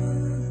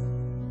well.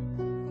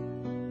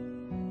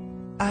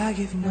 I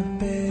give my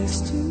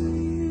best to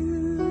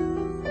you,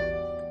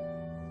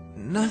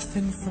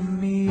 nothing for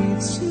me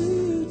to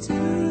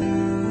do,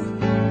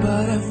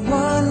 but I've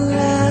one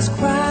last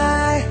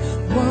cry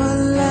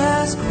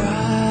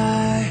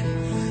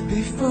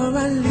before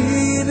I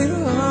leave it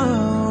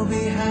all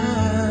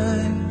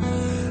behind.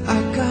 I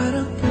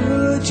gotta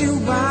put you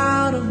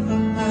out of my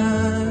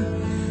mind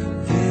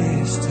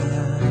this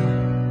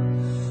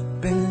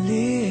time.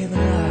 Believe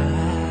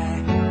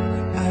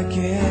I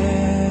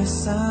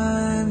guess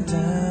I'm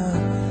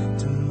down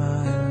to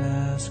my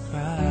last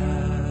cry.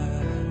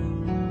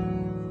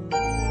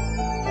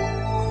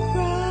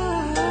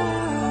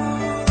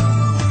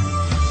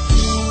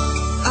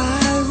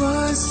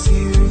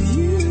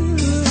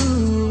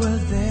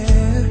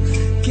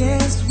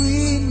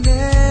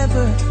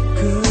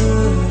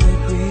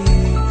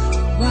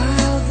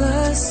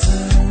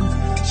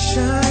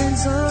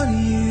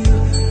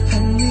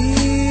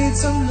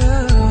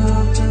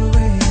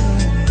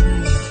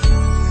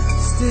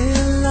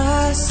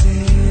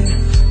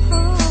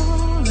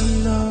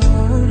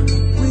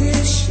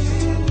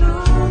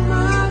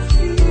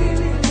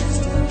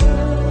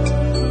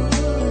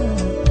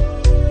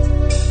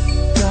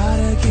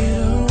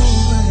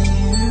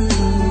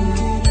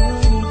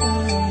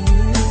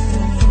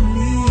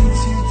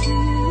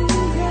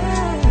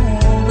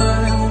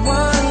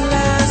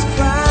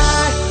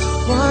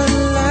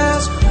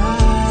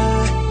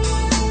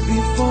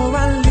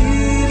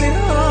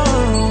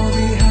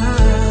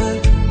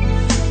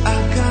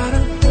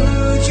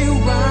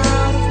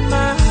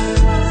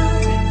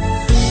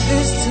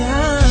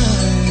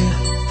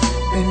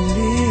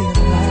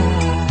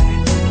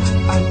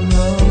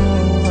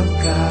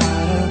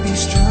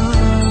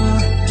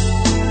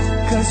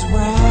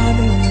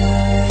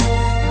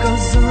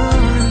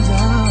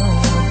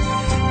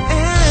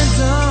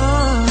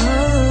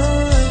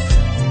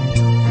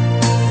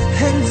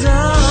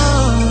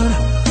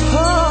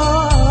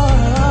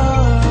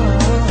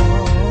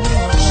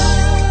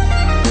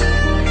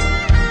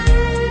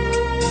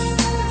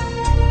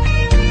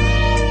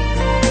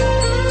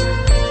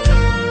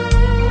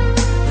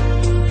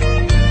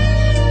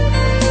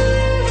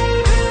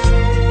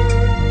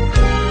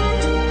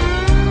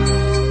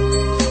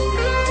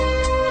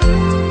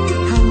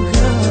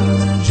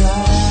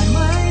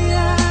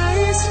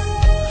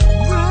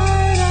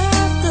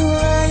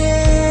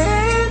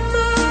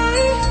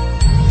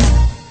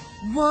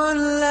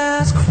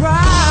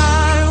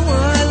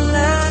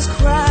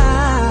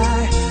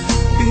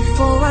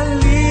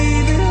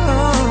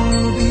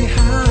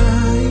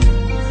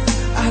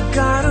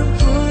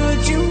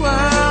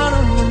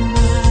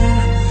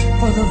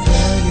 the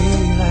very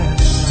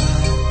last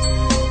time,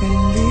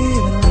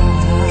 believe it or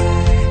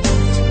not,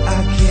 I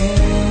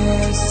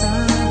guess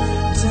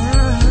I'm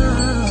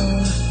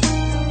down.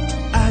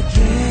 I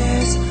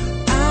guess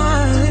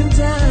I'm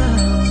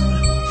down.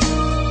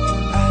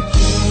 I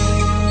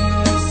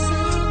guess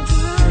I'm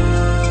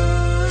down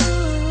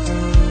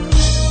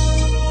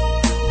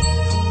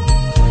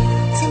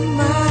to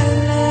my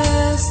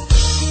last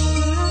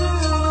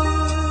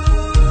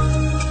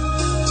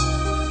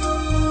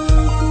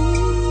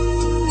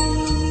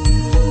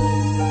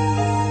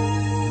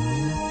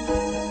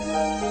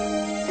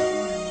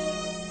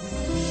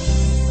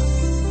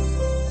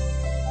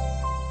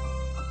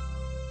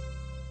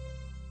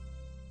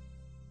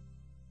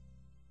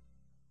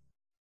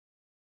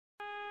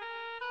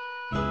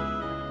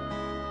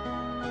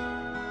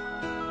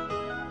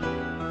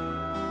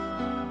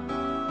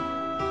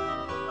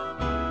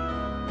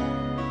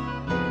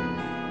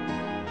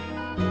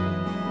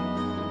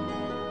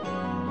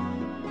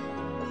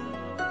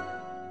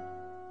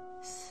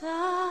Sa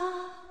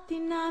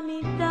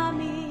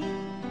dinami-dami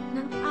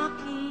ng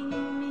aking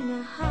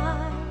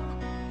minahal,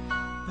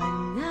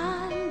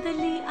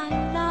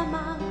 panandalian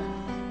lamang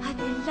at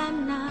ilan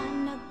na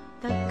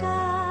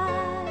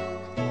nagtagal.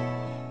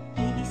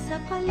 Iisa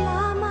pa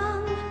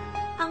lamang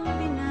ang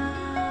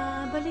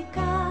binabalikan,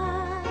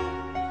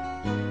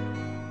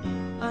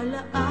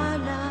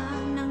 alaala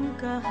ng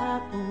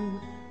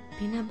kahapong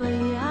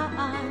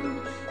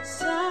pinabayaan.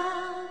 Sa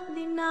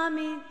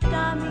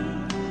dinami-dami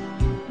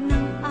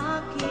ng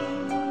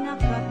aking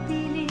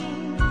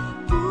nakapiling,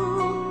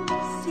 kung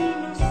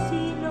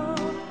sino-sino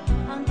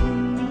ang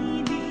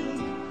umibig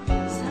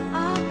sa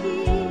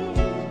akin,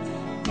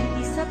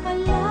 iisa pa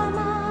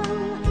lamang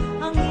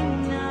ang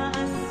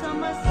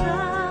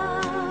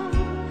inaasam-asam.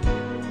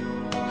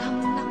 Ang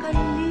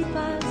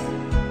nakalipas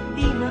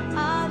di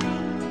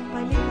maaring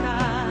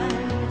balikan.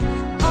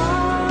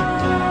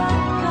 At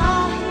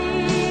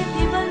kahit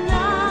iba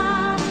na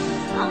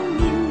ang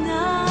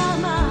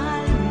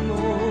minamahal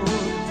mo,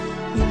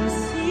 kung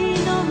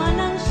sino man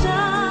ang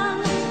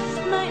siyang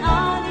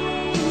may-ari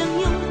ng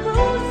iyong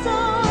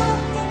puso,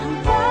 ang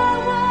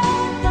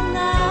bawat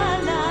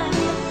pangalan,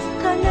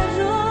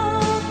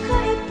 kalaro,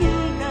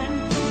 kaibigan,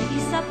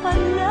 isa pa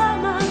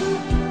lamang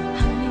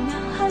ang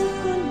minahal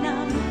ko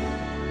ng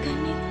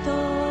ganito.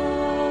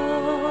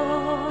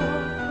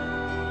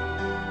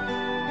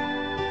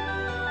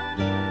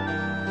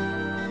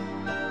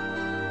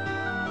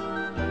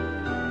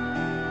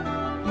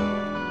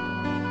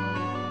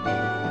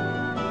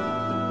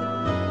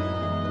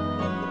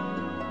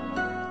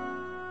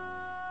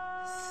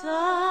 Sa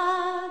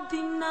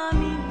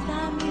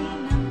dinami-dami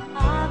ng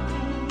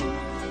aking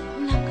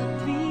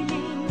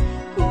nakapiling,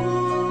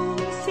 kung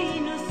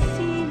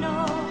sino-sino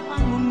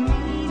ang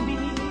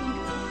umibig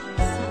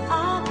sa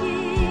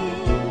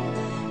akin,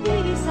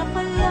 iisa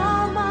pa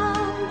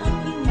lamang ang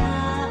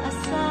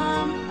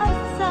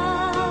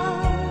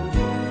inaasam-asam.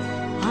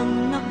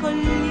 Ang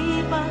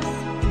nakalipas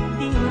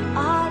di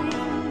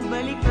maaring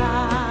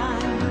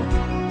balikan.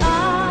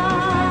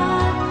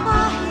 At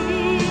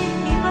kahit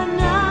iba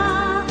na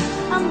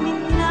ang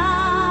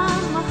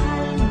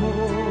minamahal mo,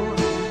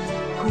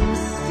 kung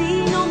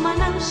sino man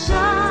ang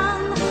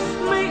siyang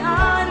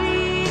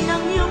may-ari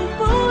ng iyong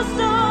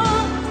puso,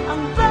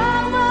 ang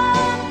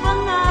bawat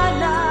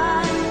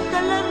pangalan,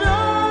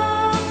 kalaro,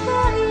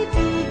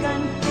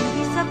 kaibigan,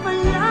 isa pa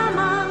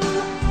lamang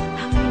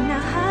ang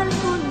minahal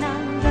ko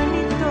ng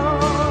ganito.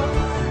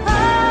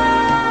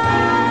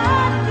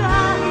 At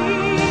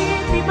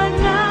kahit iba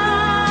na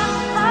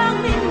ang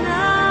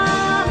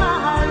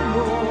minamahal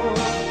mo,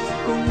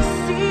 kung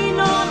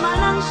sino man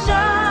ang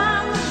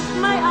siyang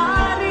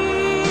may-ari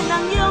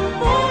ng iyong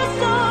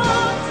puso,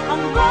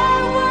 ang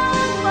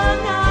bawat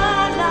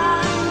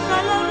pangalan,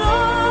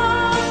 kalaro,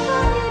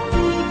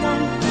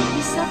 kaibigan,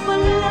 isa pa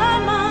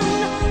lamang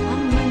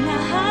ang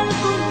minahal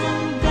ko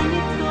ng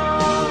ganito.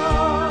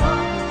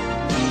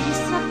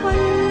 Isa pa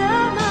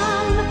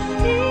lamang,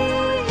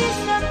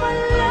 isa pa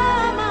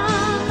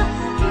lamang,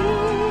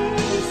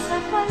 isa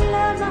pa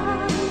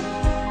lamang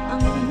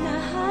ang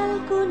minahal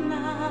ko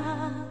na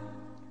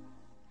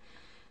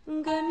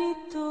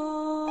ganito.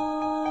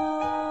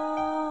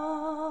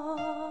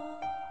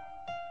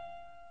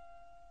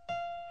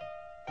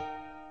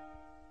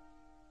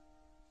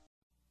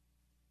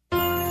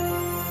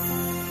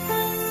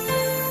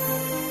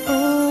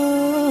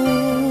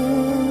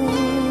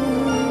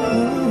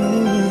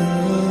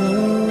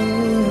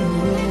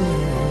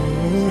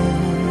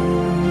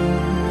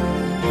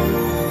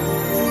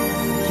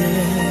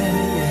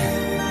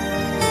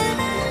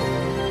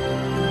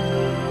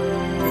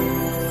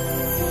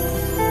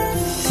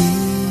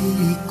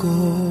 Di ko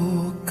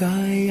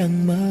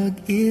kayang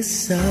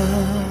mag-isa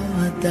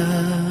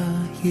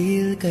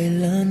dahil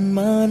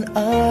kailanman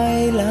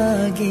ay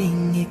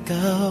laging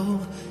ikaw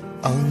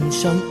ang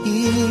siyang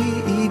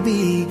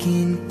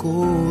iibigin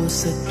ko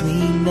sa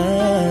tuwing na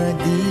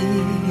di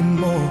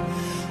mo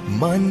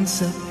man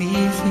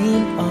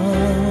sabihin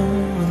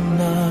ang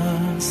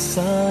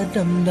nasa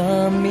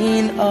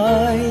damdamin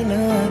ay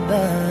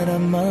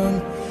nadaramang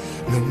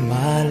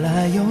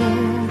lumalayo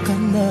ka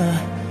na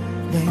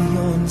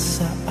ngayon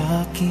sa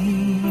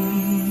akin.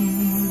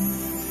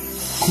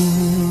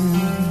 Kung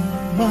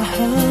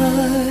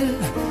mahal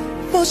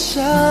mo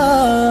siya,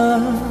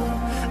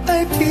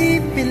 ay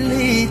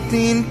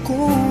pipilitin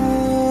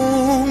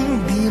kung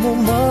di mo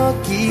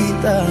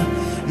makita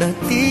na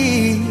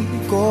di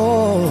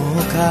ko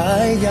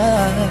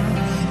kaya.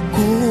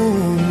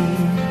 Kung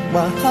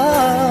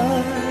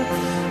mahal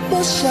mo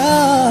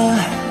siya,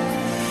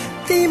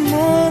 di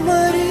mo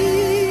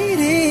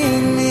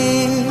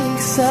maririnig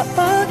sa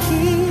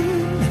akin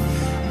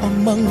ang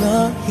mga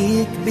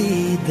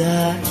hikbi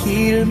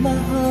dahil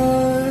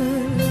mahal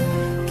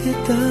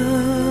kita.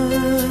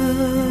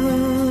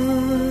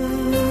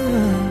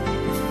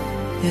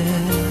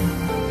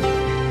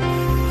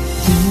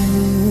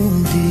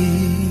 Kung di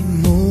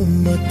mo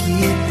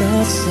makita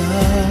sa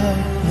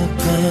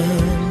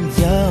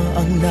kanya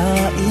ang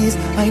nais,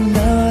 ay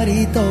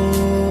narito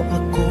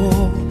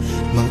ako.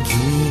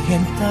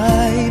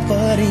 Maghihintay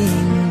pa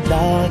rin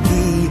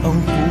lagi ang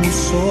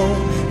puso.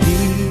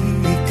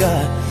 Di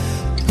ka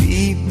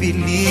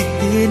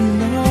pipilitin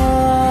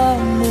na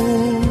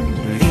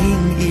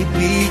muling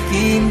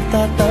ibigin.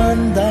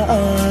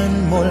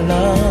 Tatandaan mo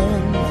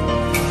lang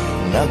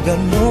na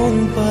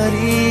ganon pa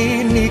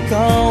rin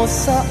ikaw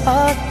sa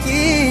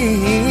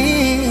akin.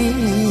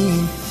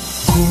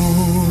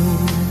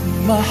 Kung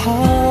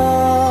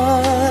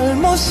mahal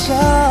mo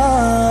siya,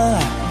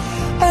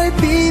 ay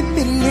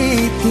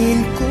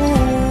pipilitin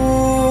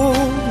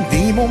kung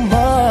di mo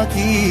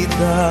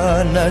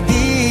makita na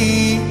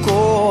di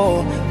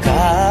ko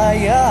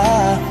kaya.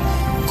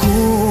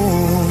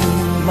 Kung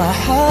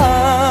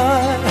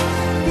mahal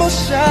mo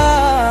siya,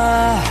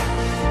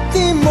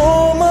 di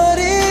mo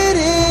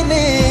maririnig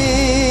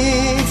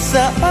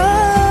sa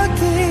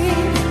akin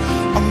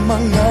ang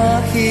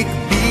mga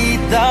hikbi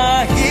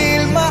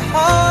dahil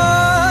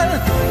mahal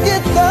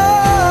kita.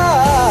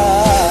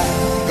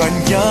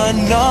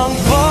 Ganyan ang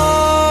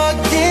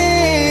pag-ibig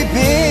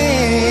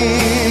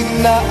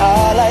na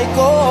alay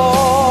ko.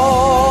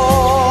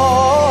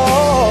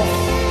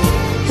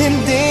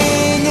 Hindi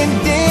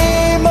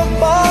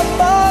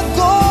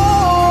magbabago.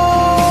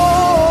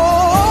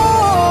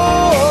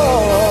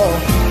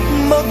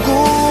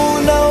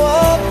 Magunaw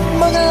at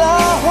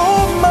maglaho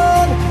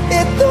man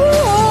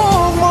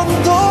itong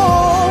mundo,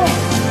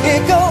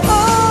 ikaw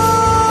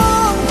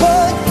ang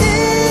pag-ibig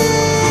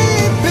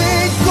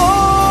ko.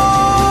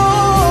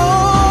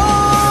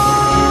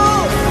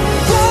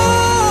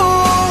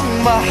 Kung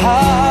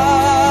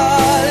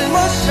mahal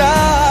mo siya,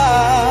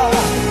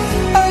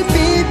 ay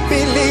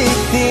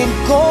pipilitin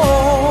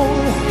kong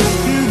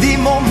di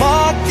mo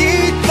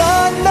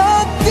makita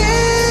na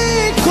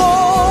di ko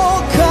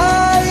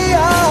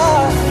kaya.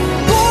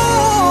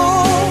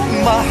 Kung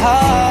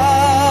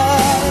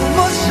mahal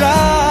mo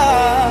siya,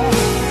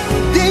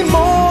 di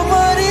mo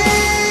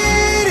maririnig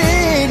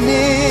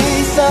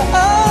sa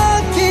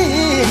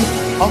akin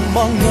ang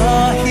mga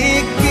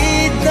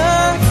higpit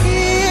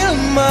dahil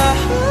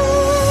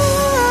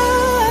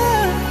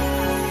mahal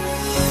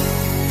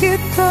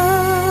kita.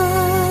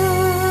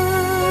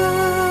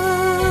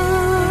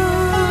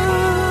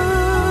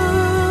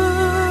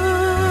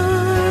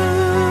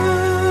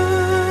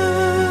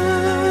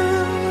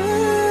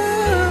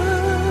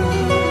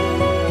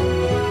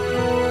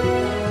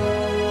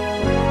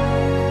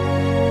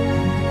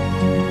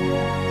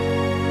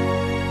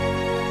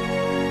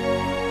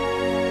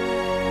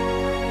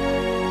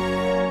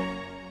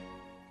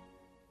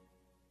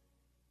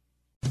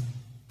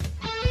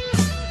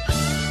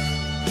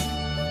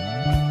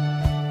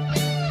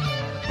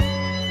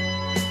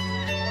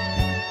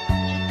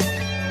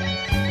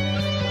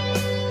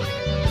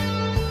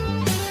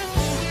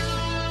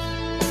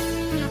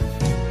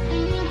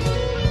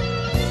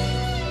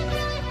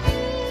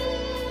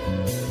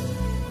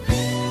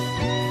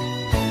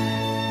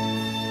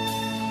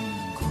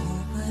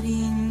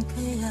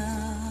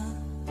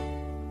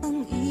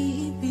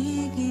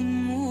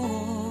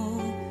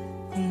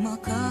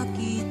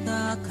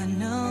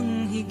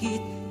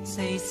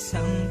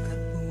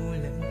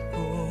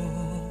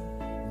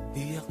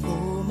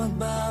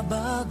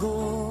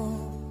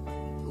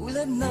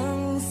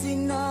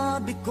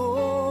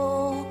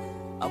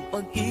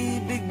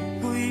 Pag-ibig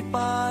ko'y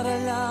para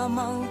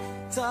lamang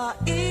sa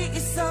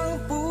iisang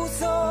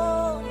puso.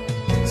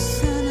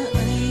 Sana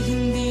ay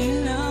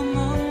hindi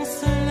lamang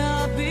sa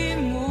labi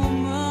mo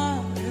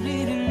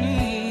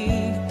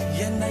maririnig.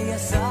 Yan ay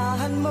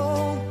asahan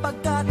mo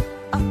pagkat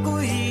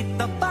ako'y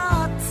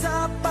tapat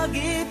sa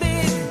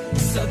pag-ibig.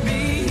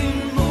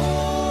 Sabihin mo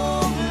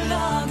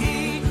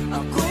lagi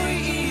ako'y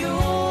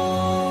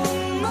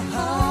iyong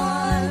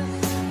mahal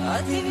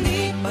at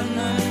hindi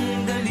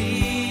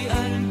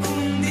panandalian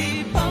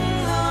kundi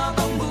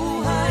panghabang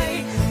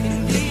buhay.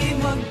 Hindi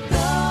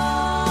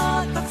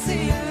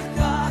magtataksil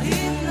kahit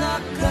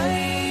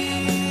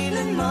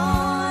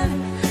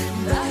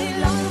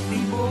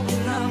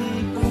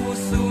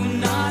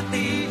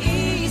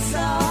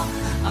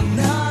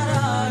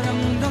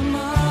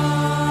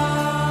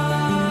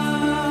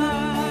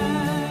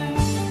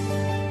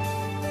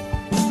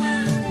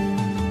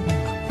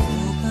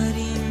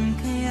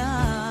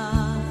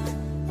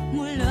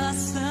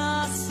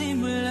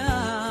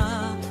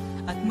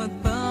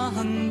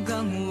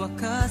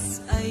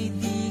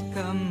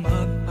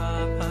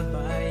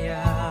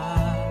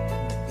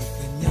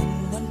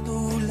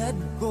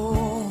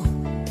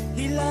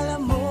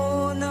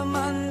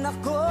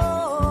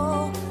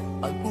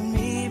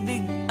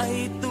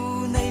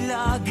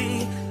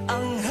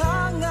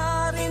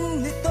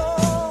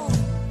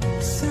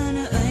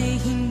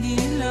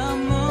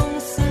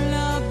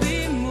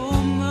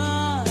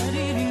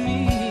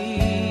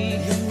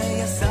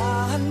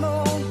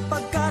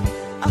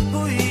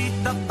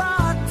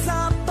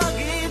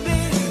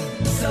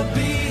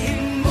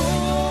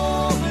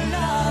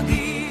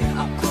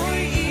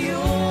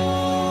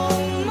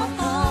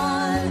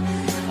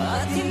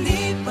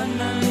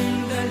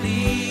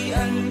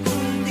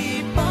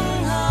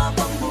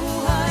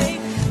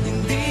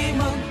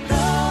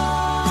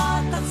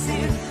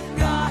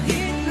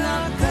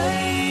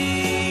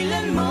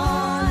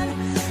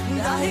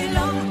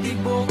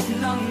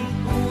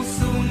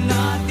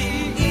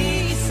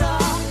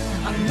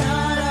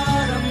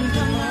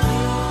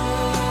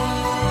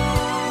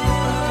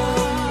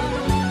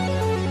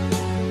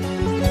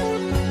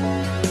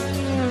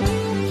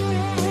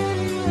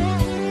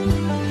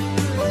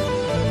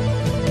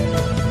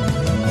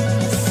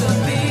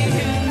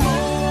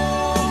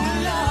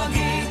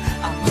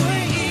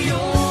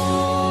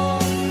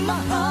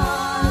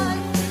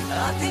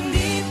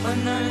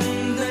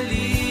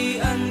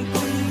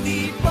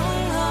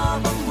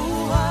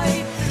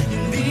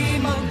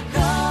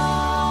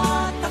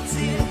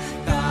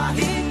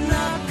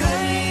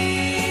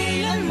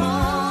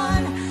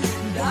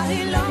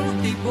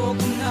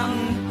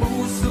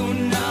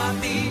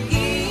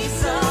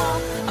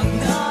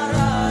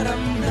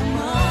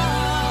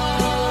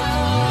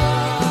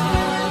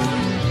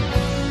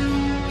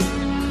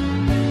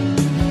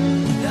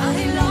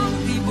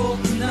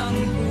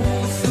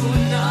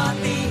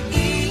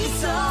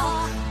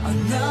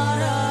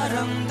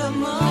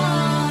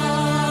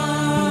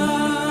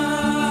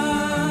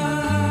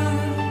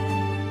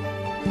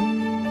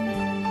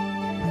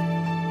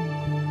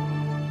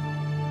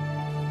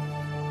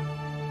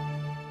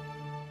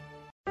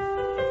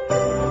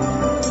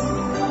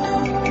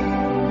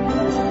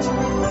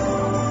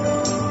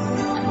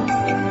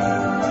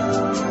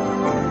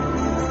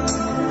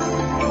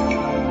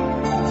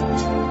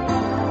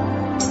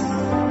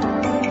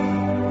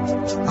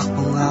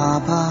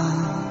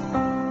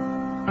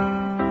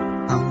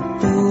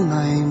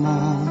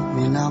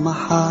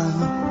minamahal.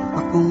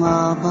 Ako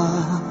nga ba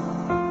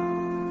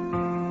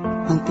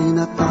ang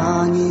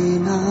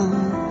tinatangi ng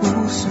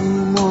puso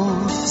mo?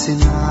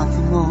 Sinabi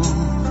mo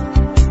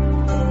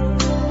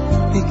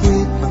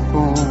higit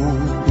akong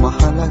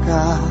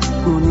mahalaga,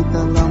 ngunit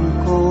alam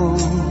ko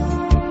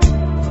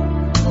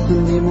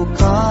hindi mo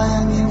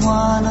kayang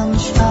iwanan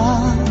siya.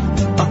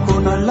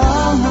 Ako na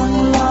lang ang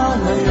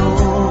lalayo,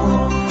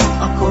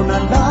 ako na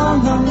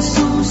lang ang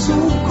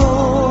susuko.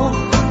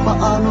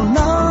 Paano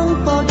ng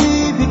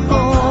pag-ibig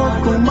ko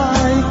kung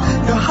may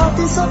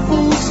kahati sa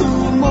puso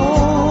mo?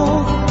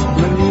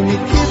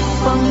 Naninikip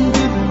ang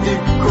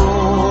dibdib ko,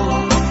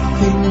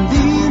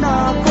 hindi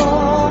na ako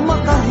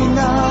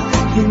makahinga.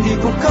 Hindi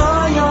ko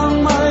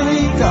kayang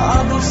may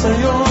kaagaw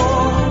sa'yo.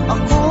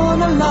 Ako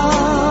na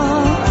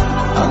lang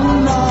ang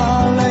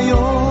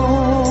lalayo.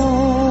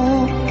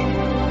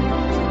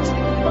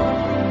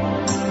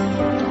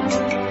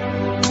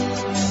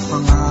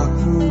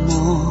 Pangako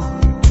mo,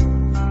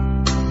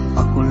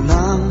 ako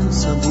lang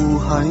sa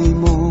buhay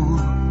mo.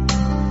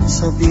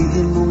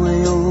 Sabihin mo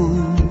ngayon,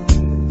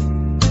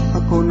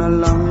 ako na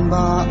lang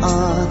ba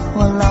at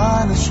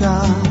wala na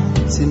siya?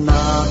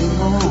 Sinabi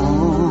mo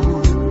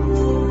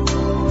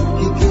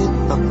higit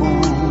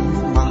akong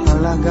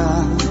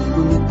mahalaga,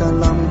 ngunit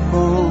alam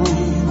ko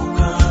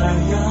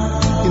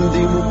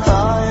hindi mo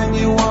kayang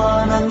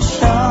iwanan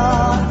siya.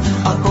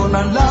 Ako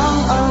na lang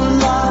ang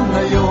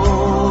lalayo,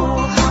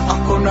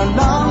 ako na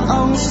lang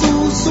ang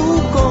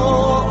susuko.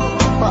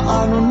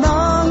 Paano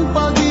ng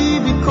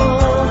pag-ibig ko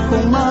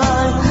kung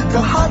may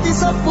kahati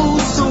sa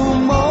puso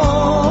mo?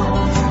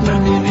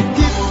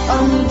 Naninikip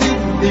ang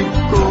dibdib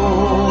ko,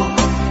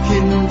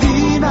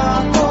 hindi na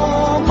ako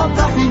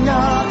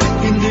makahinga.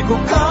 Hindi ko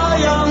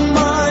kayang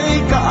may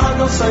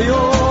kaagaw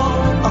sa'yo.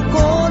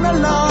 Ako na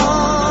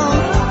lang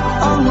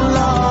ang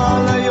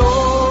lalayo.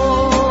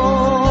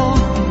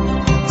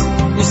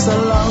 Isa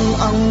lang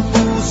ang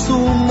puso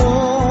mo,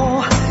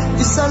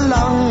 isa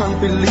lang ang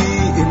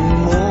piliin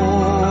mo.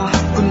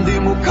 Kung di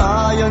mo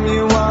kayang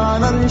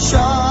iwanan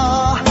siya,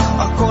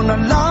 ako na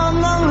lang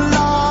ang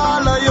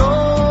lalayo.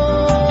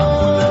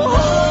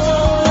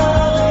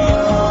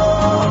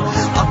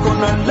 Ako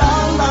na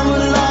lang ang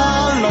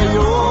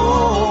lalayo,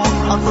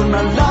 ako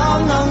na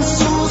lang ang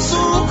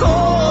susuko.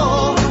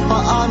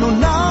 Paano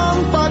ng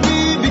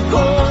pag-ibig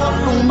ko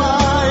kung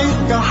may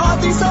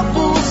kahati sa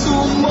puso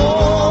mo?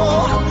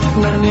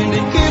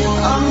 Naninikip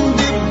ang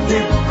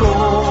dibdib ko,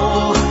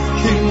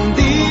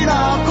 hindi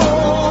na ako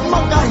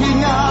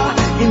makahinga.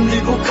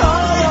 Hindi ko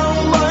kayang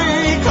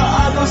may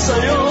kaagaw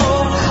sa'yo.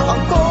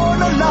 Ako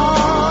na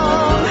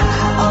lang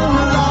ang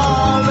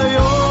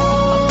lalayo.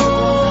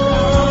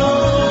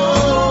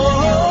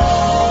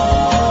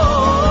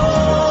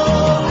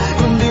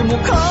 Hindi mo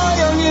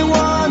kayang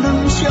iwanan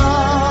siya.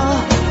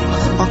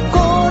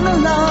 Ako na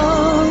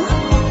lang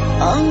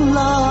ang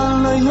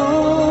lalayo.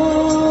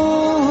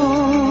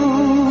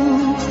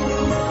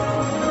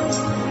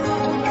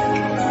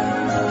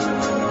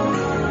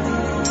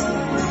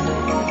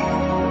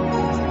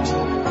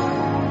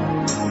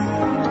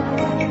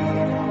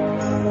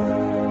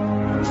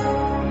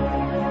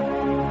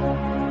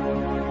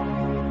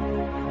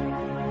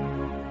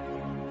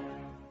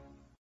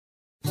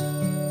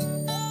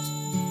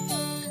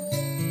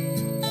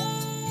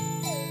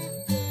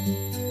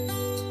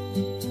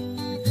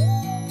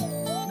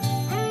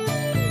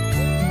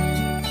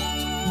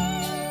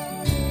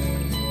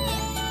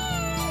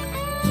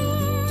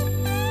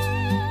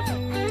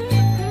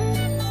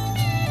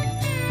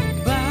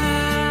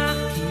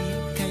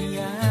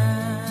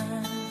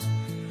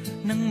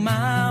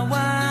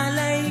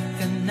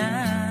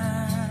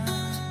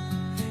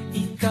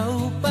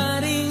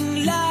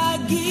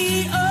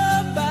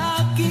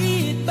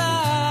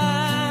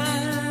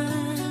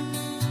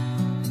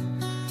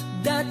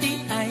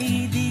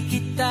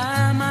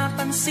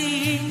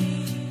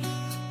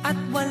 At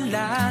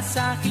wala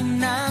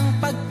sa'kin ng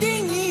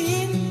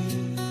pagtingin.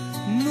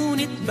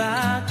 Ngunit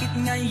bakit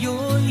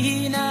ngayon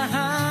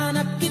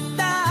hinahanap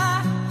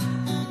kita?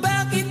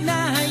 Bakit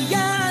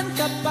nahayaan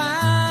ka pa?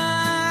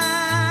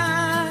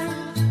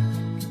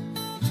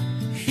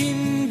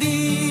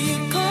 Hindi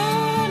ko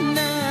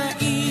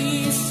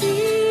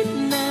naisip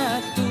na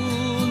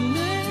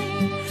tunay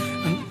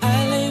ang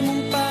alay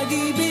mong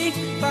pag-ibig.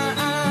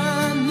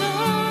 Paano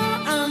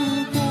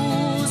ang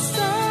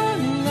puso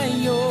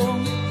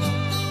ngayon?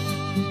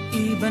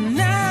 Iba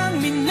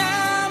nang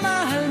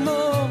minamahal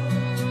mo,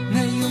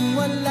 ngayong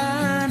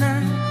wala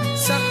na.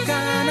 Saka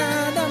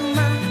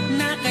nadama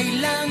na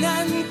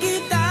kailangan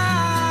kita.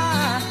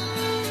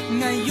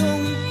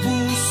 Ngayong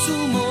puso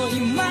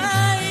mo'y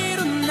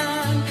mayroon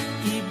ng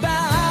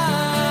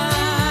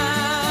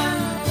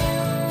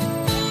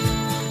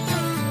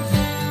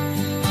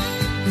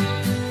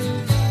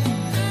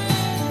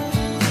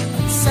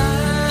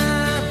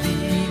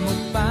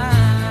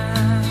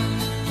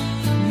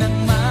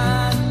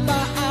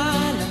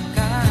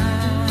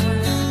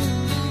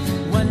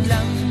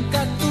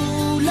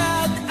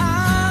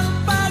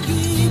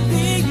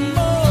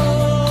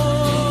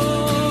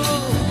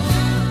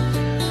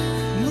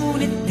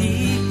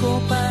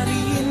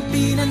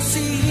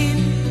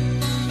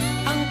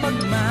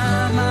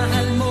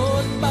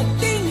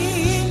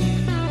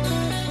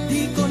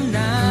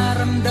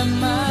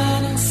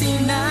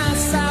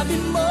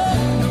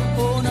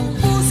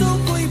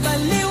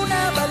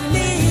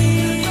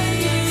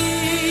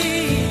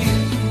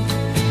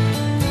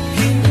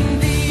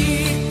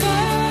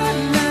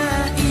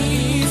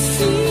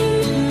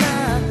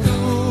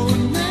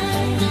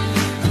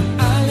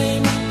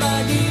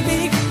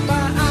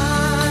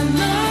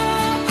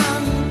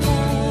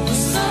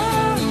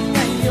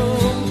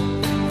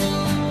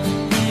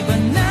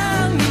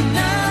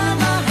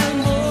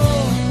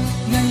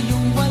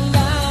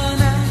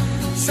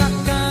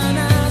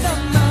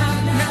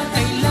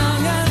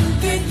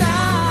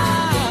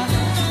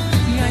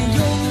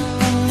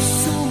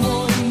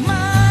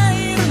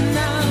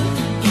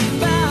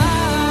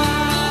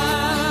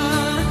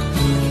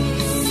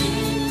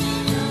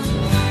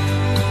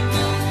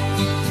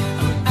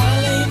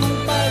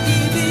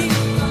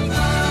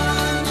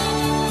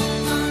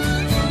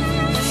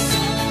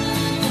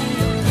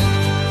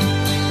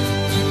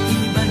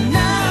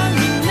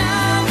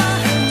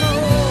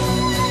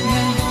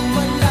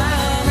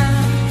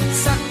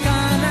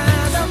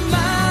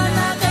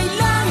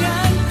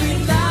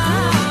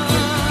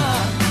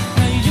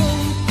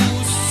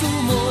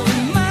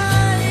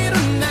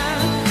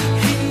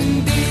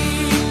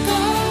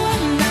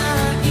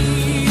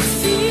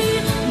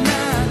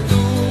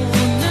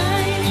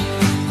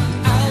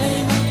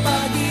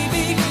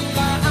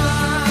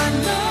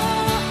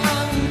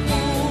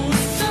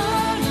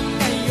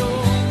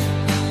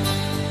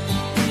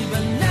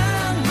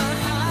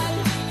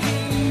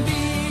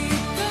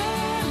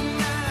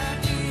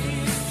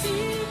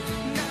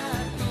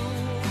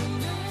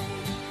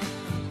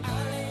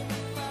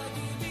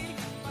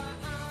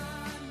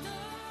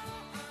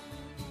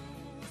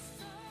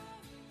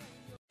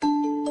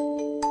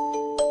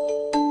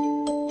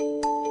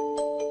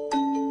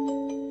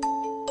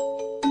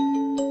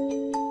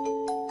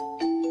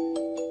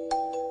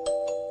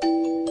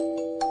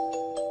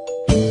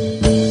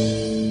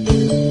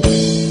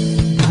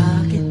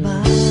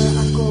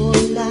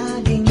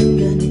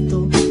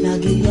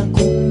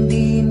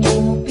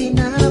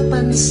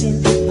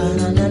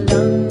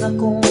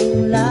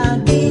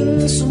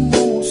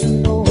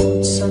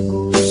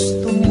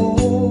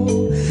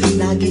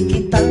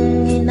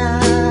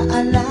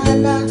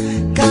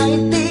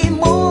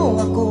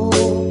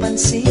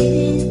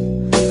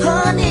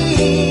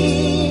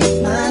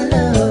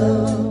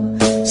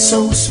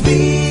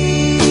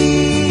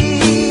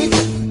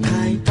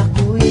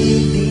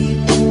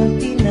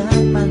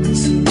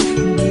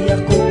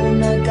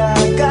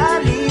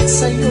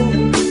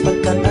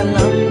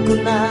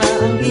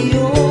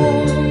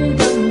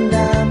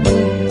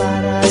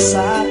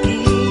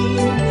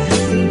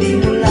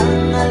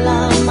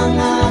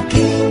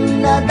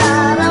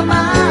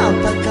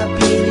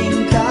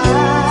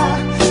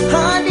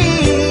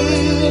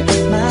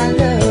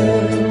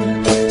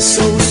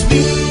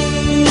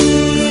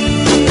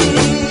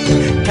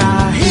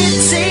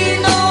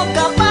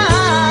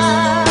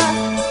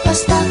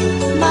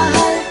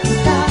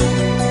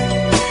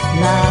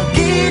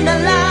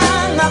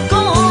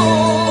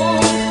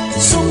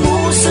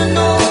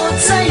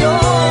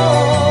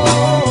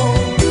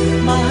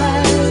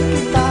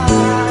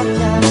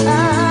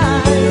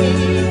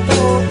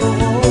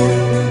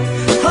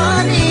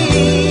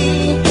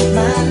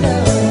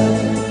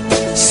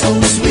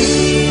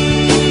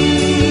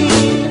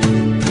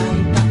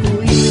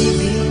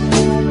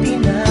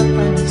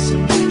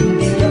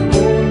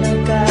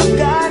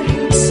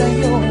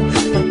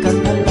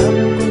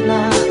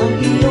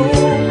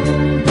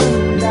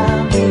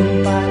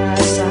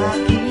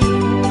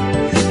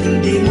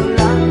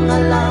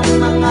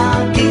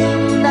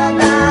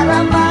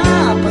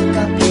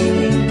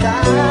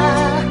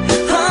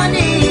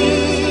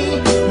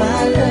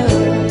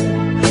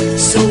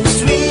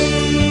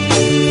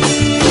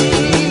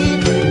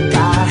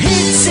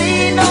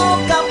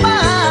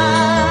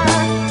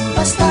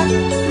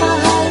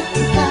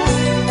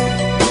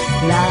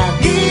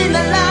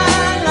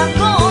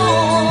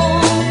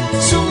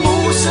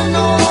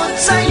susunod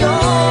sa'yo.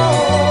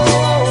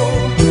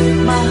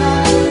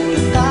 Mahal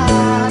kita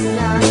at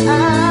yan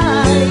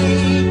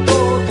ay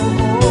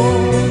totoo.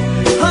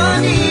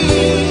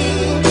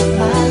 Honey,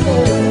 my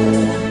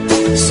love,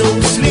 so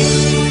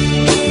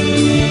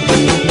sweet.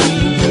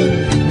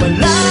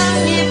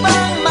 Walang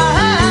ibang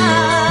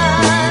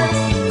mahal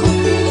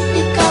kundi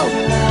ikaw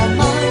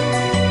lamang.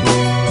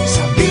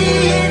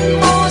 Sabihin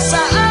mo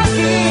sa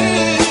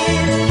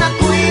akin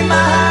ako'y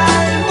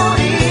mahal mo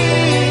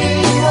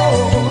rin.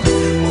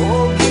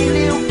 O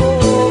giliw ko,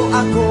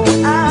 ako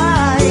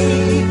ay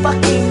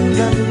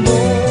pakinggan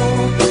mo.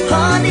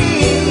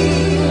 Honey,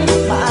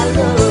 my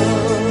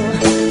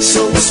love,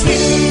 so sweet.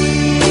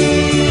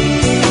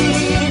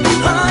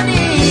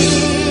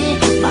 Honey,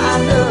 my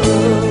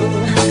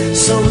love,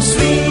 so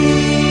sweet.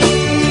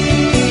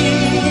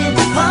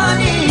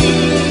 Honey,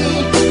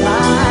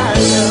 my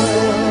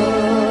love,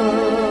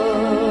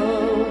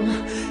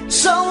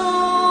 so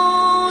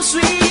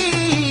sweet.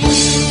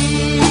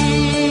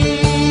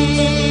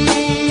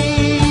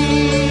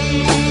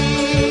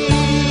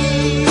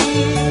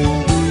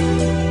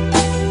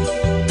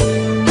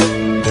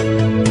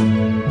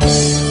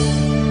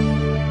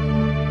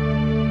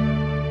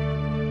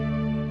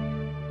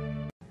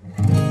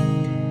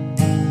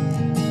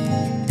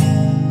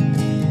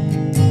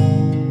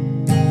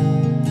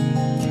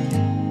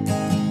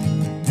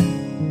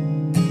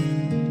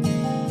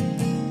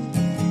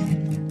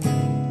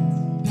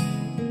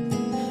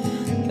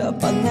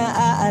 Kapag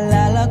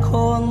naaalala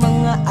ko ang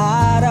mga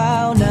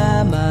araw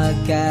na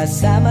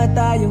magkasama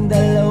tayong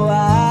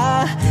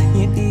dalawa,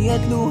 ngiti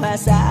at luha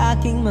sa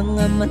aking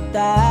mga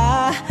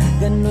mata.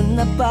 Ganun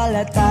na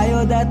pala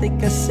tayo dati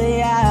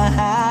kasaya.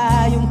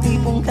 Yung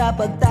tipong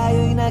kapag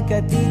tayo'y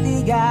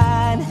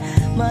nagkatitigan,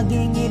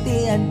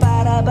 magingitian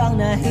para bang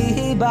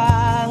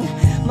nahihibang.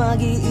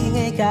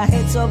 Mag-iingay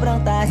kahit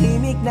sobrang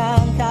tahimik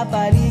ng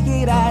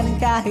kapaligiran.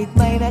 Kahit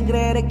may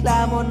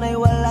nagre-reklamo na'y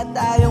wala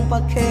tayong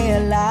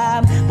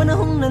pakialam.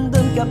 Panahong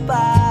nandun ka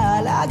pa,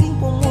 laging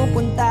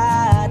pumupunta.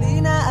 Di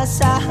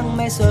naasahang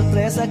may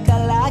sorpresa ka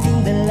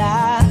laging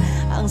dala.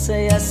 Ang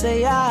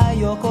saya-saya,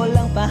 ayoko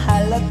lang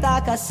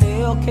pahalata.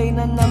 Kasi okay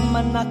na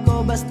naman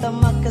ako basta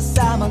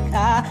magkasama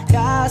ka.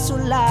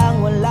 Kaso lang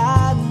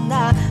wala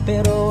na,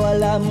 pero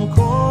alam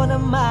ko na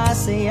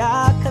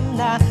masaya ka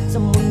na. Sa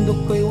mundo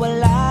ko'y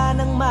wala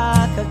nang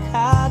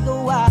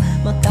makakagawa,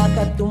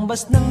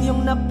 makakatumbas ng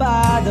iyong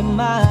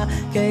napadama.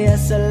 Kaya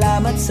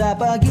salamat sa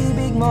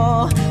pag-ibig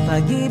mo.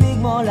 Pag-ibig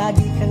mo,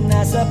 lagi kang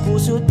nasa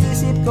puso't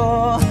isip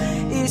ko.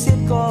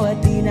 Isip ko at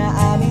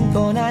inaamin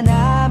ko na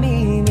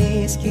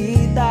namimiss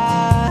kita.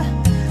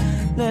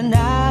 Na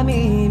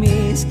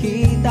namimiss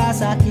kita.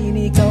 Sa akin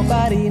ikaw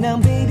pa rin ang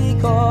baby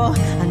ko.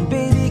 Ang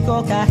baby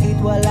ko kahit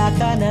wala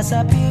ka na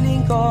sa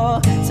piling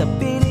ko. Sa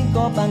piling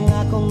ko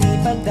pangakong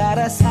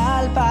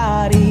ipagdarasal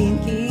pa rin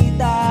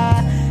kita.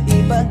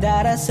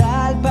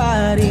 Ipagdarasal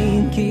pa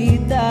rin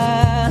kita.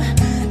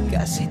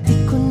 Kasi di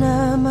ko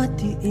na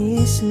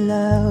matiis,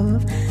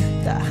 love.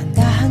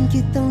 Dahan-dahan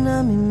kitang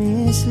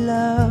namimiss,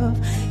 love.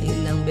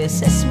 Ilang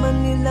beses man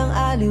nilang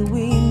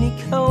aliwin,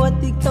 ikaw at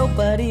ikaw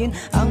pa rin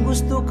ang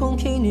gusto kong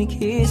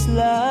kinikiss,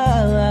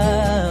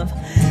 love.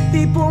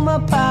 Di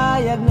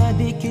pumapayag na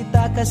di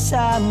kita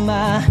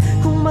kasama.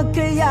 Kung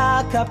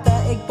magkayakap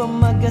taig pa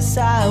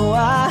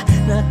mag-asawa.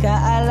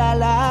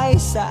 Nakaalalay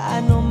sa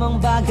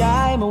anumang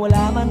bagay.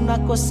 Mawala man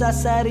ako sa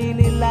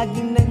sarili,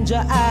 laging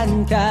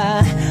nandyan ka.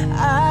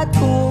 At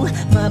kung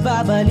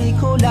mababalik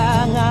ko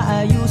lang,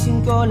 aayusin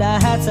ko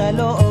lahat sa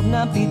loob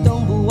ng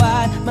 7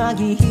 buwan.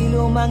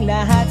 Maghihilom ang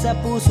lahat sa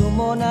puso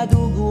mo na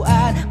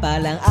duguan.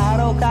 Palang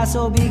araw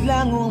kaso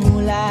biglang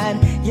umulan.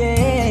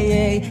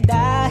 Yeah,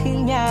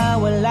 dahil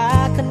nga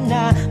wala ka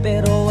na,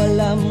 pero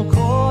alam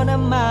ko na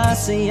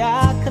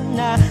masaya ka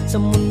na. Sa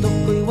mundo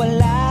ko'y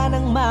wala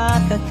nang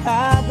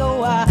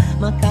makakagawa,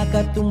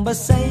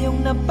 makakatumbas sa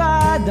iyong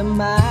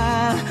napadama.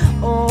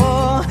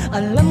 Oh,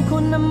 alam ko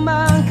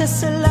namang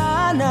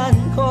kasalanan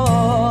ko.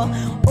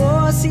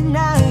 Oh,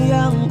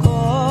 sinayang ko.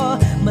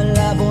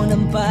 Malabo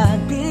ng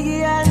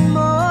pagbigyan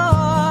mo,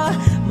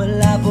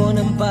 malabo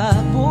ng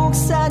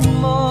pagbuksan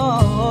mo.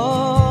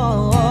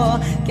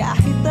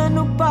 Kahit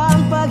ano pa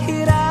ang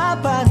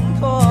paghirapan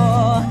ko,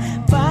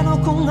 paano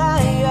kung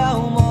ayaw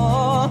mo?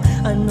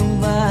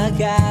 Anong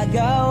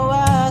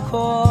magagawa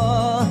ko?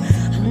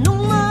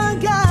 Anong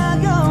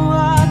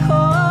magagawa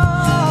ko?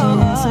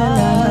 Kaya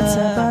salamat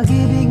sa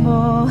pag-ibig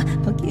mo.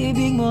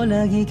 Pag-ibig mo,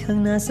 lagi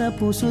kang nasa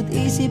puso't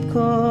isip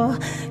ko.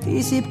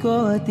 Isip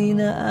ko at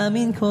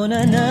inaamin ko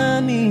na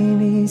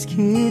namimiss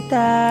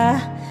kita.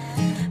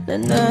 Na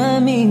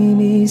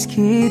namimiss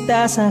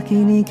kita.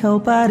 Sa'kin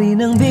ikaw pa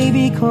rin ang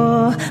baby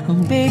ko.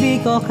 Ang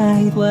baby ko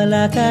kahit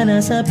wala ka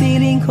na sa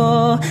piling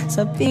ko.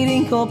 Sa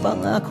piling ko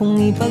pangakong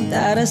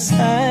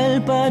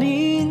ipagdarasal pa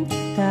rin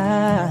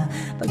kita.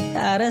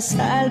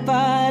 Pagdarasal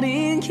pa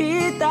rin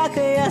kita.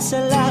 Kaya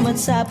salamat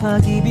sa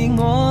pag-ibig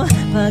mo.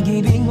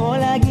 Pag-ibig mo,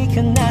 lagi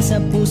kang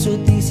nasa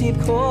puso't isip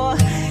ko.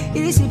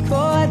 Isip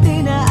ko at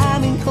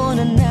inaamin ko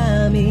na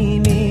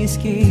namimiss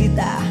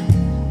kita.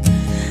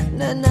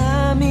 Na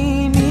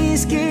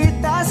namimiss kita.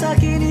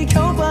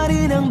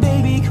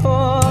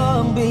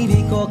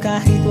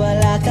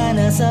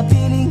 sa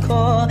piling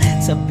ko,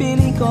 sa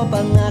piling ko.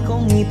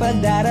 Pangakong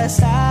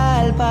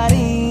ipagdarasal pa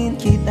rin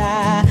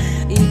kita,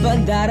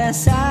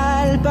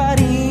 ipagdarasal pa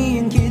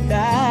rin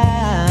kita.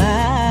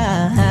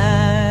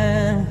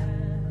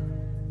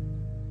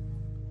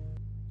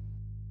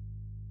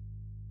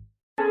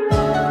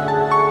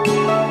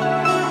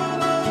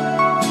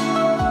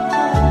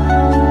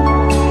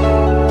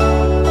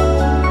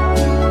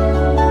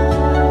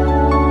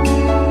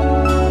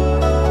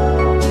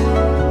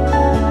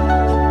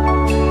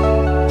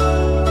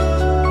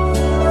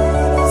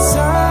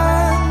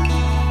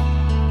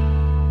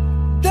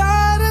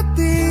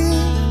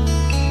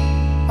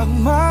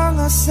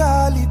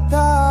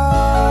 Salita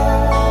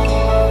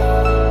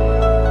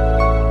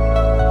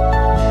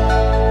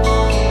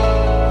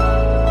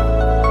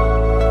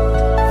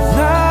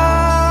na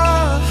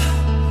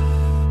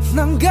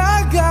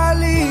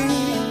nanggagaling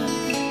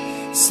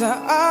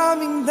sa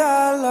aming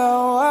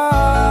dalawa.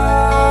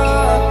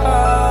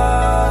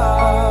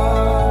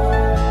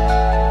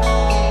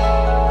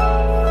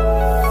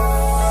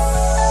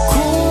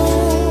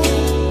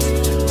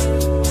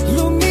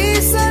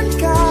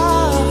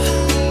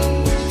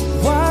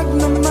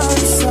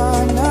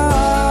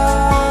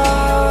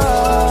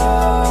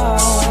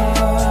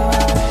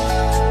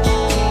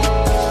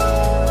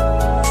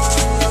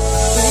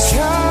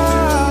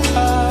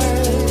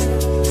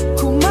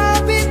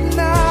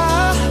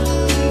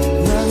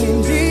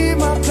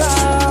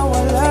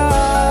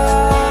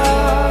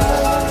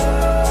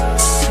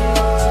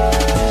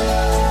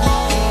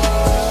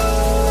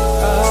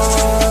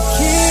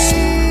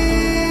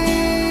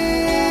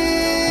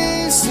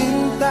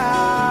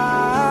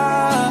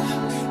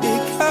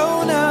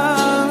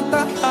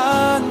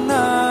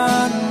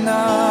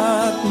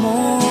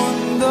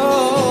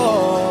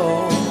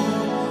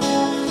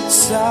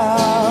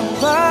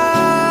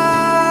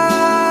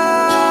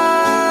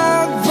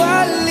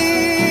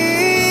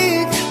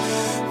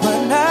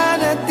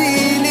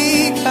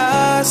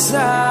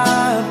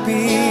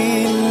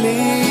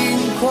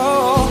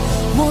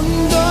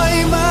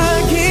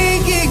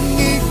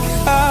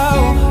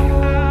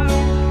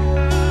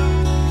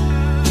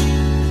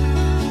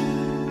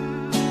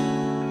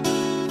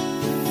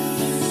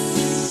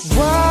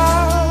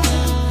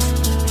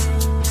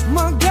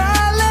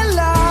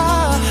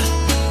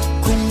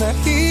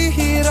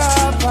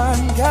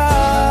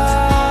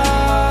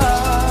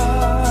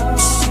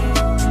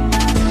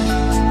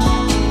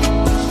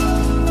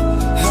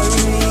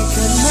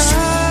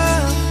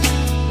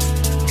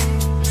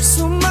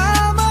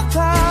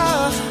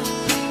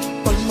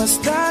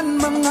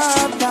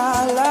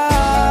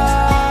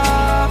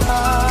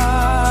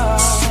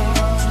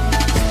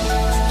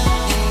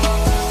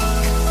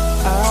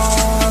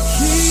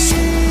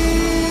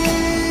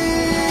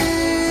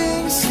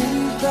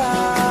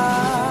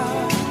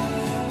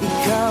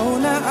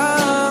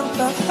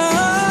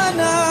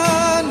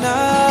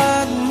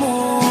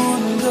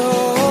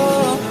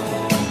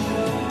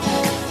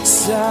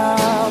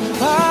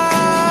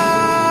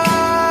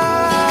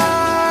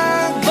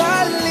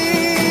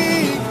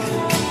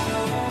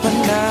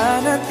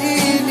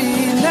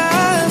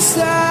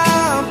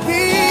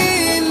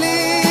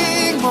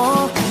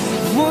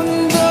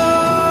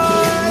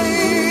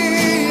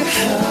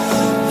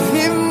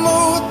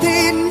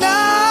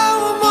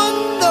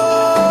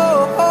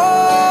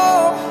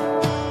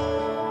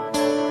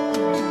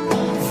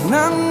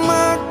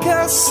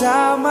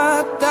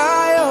 Kasama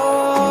tayo,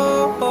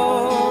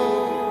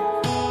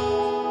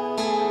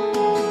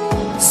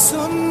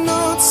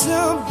 sunod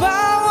sa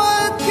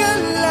bawat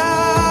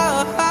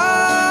galaw,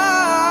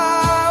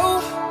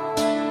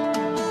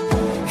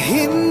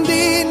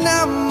 hindi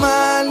na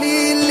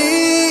maliligaw.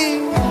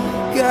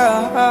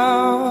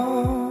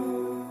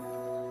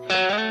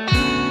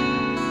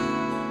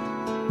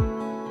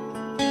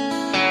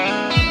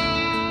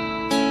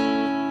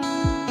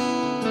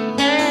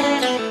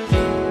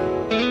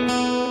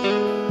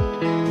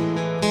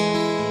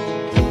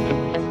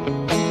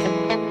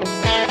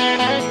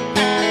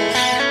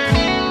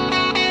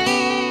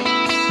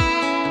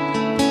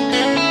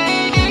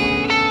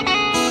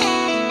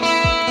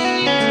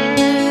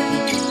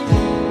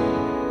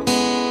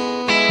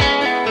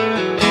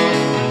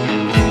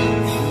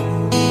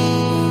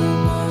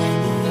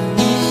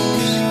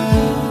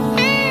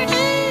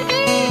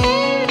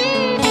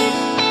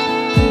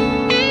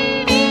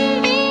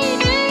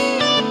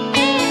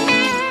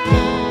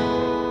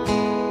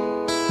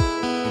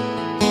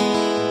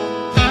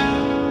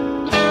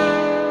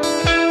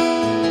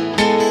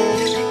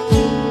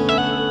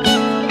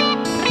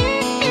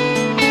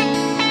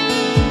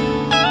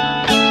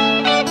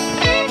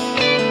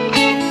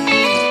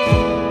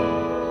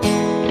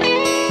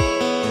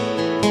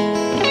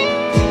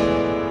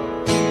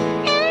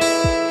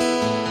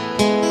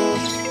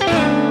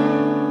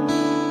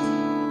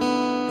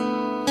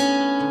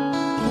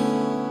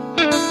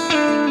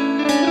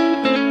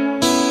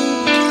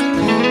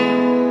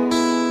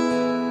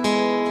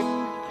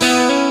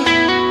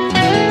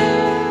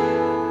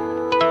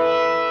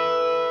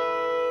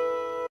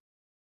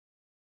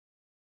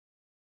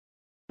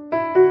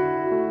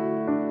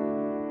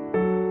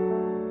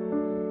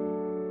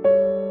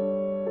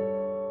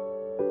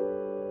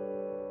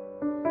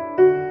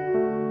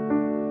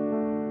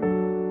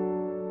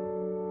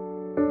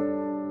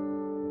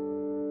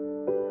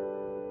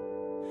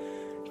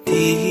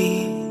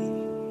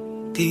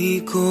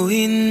 Di ko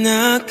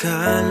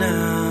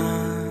inakala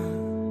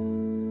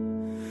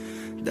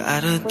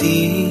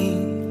darating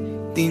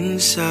din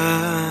sa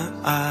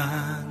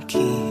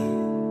akin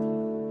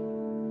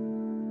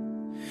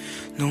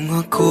nung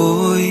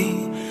ako'y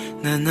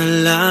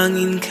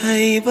nanalangin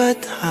kay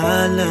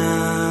Bathala,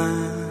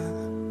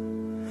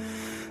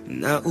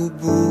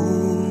 naubusan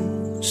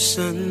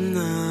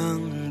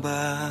ng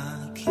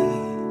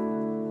bakit.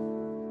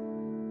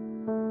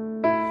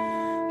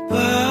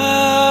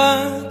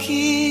 Bakit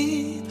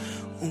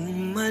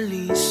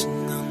umalis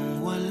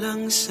nang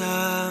walang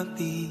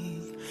sabi?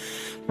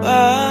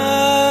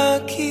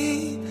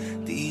 Bakit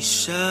di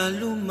siya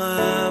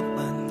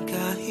lumaban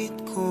kahit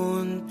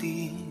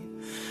konti?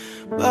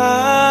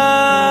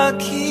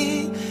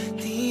 Bakit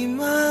di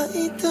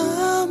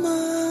maitama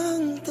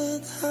ang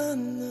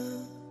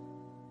tadhana?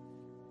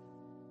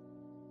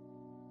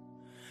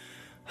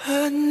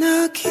 At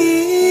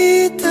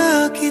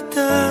nakita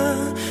kita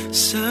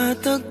sa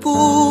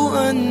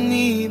tagpuan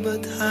ni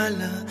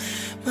Bathala,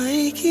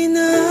 may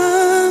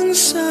kinang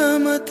sa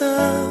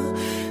mata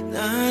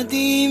na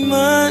di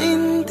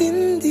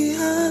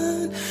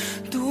maintindihan.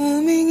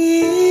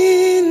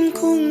 Tumingin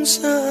kung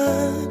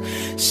saan,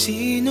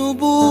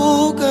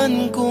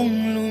 sinubukan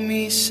kong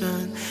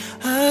lumisan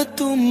at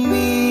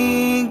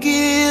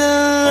tumigil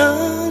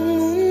ang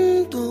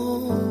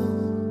mundo.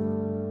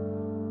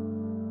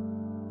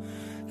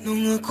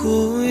 Nung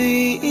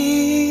ako'y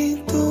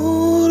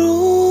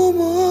ituro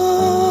mo,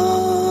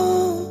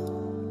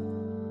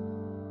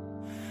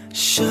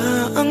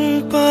 siya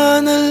ang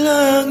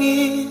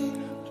panalangin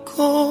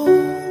ko.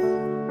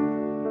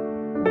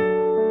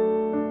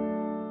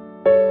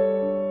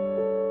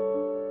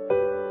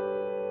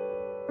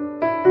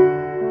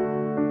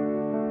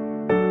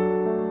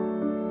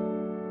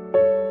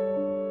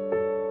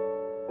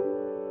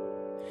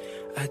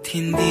 At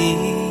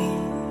hindi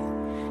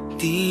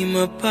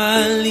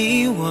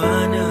mapaliwanag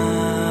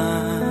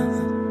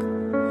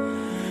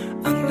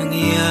ang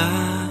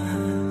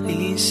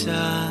nangyari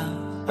sa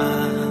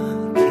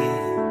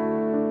akin.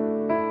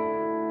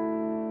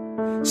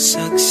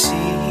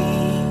 Saksi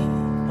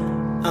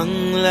ang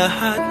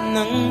lahat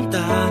ng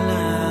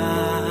tala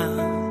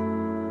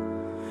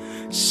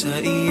sa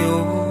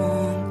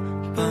iyong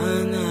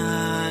panalangin.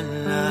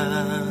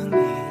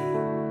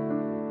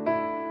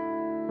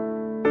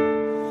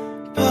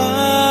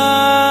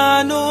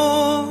 Paano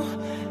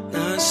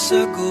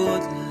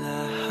nasagot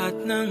lahat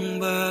ng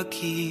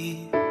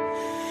bakit?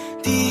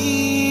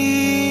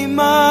 Di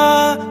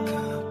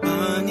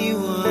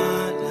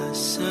makapaniwala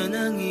sa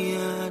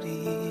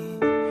nangyari.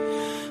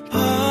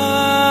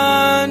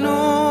 Paano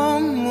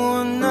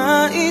mo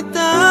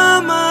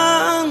naitama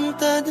ang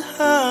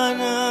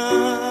tadhana?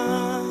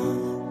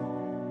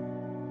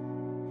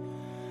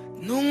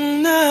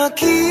 Nung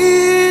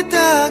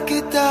nakita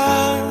kita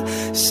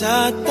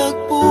sa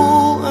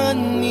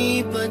tagpuan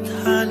ni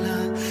Bathala,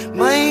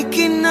 may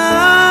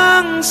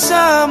kinang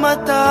sa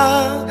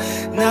mata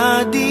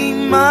na di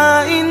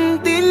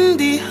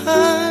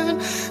maintindihan.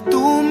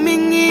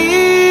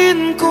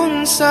 Tumingin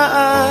kung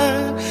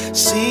saan,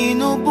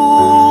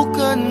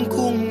 sinubukan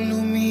kong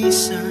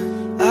lumisan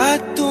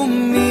at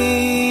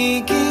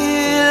tumigil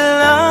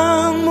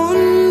ang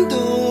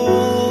mundo.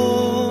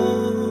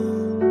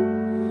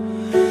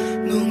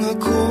 Nung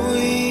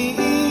ako'y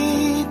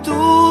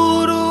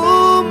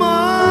ituro mo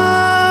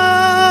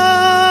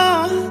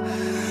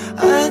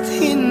at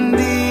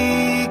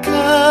hindi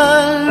ka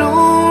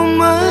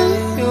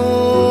lumayo,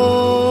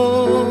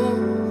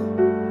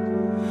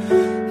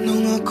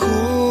 nung ako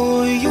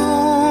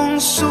yung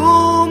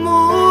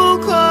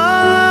sumuko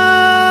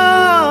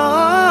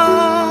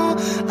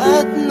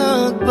at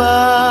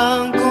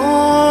nagbago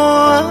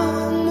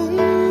ang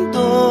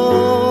mundo,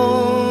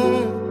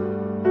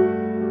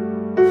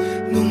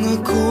 nung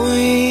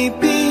ako'y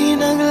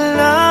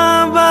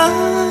pinaglaban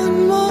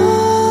mo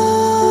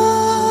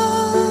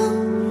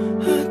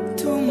at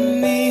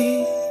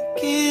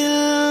tumigil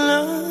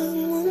ang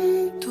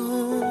mundo,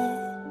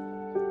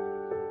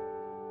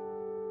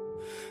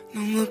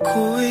 nung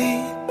ako'y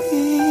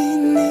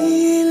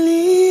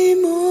pinili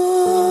mo,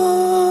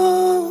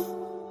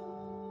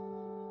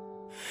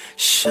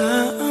 siya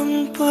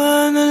ang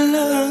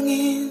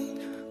panalangin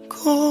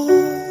ko.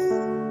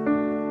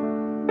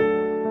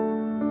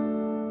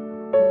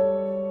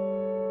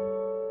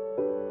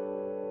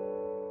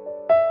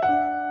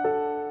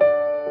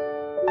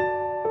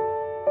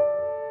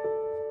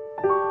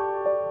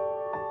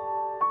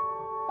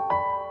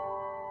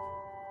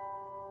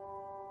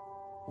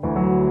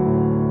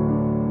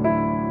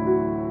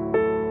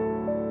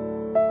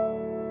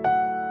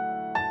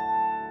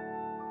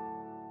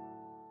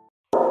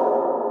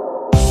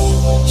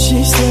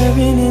 She's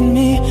staring at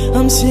me,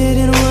 I'm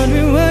sitting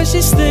wondering what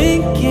she's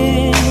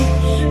thinking.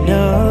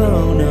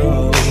 No,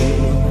 no,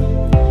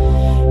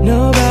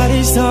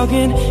 nobody's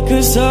talking,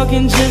 cause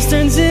talking just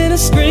turns into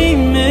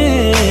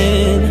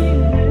screaming.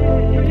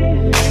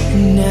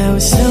 Now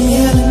it's I'm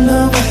yelling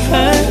over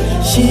her,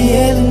 she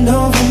yelling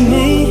over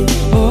me.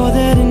 All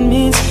that it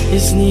means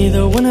is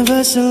neither one of us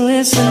us are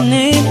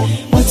listening.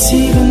 What's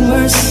even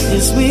worse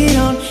is we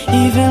don't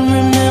even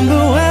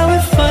remember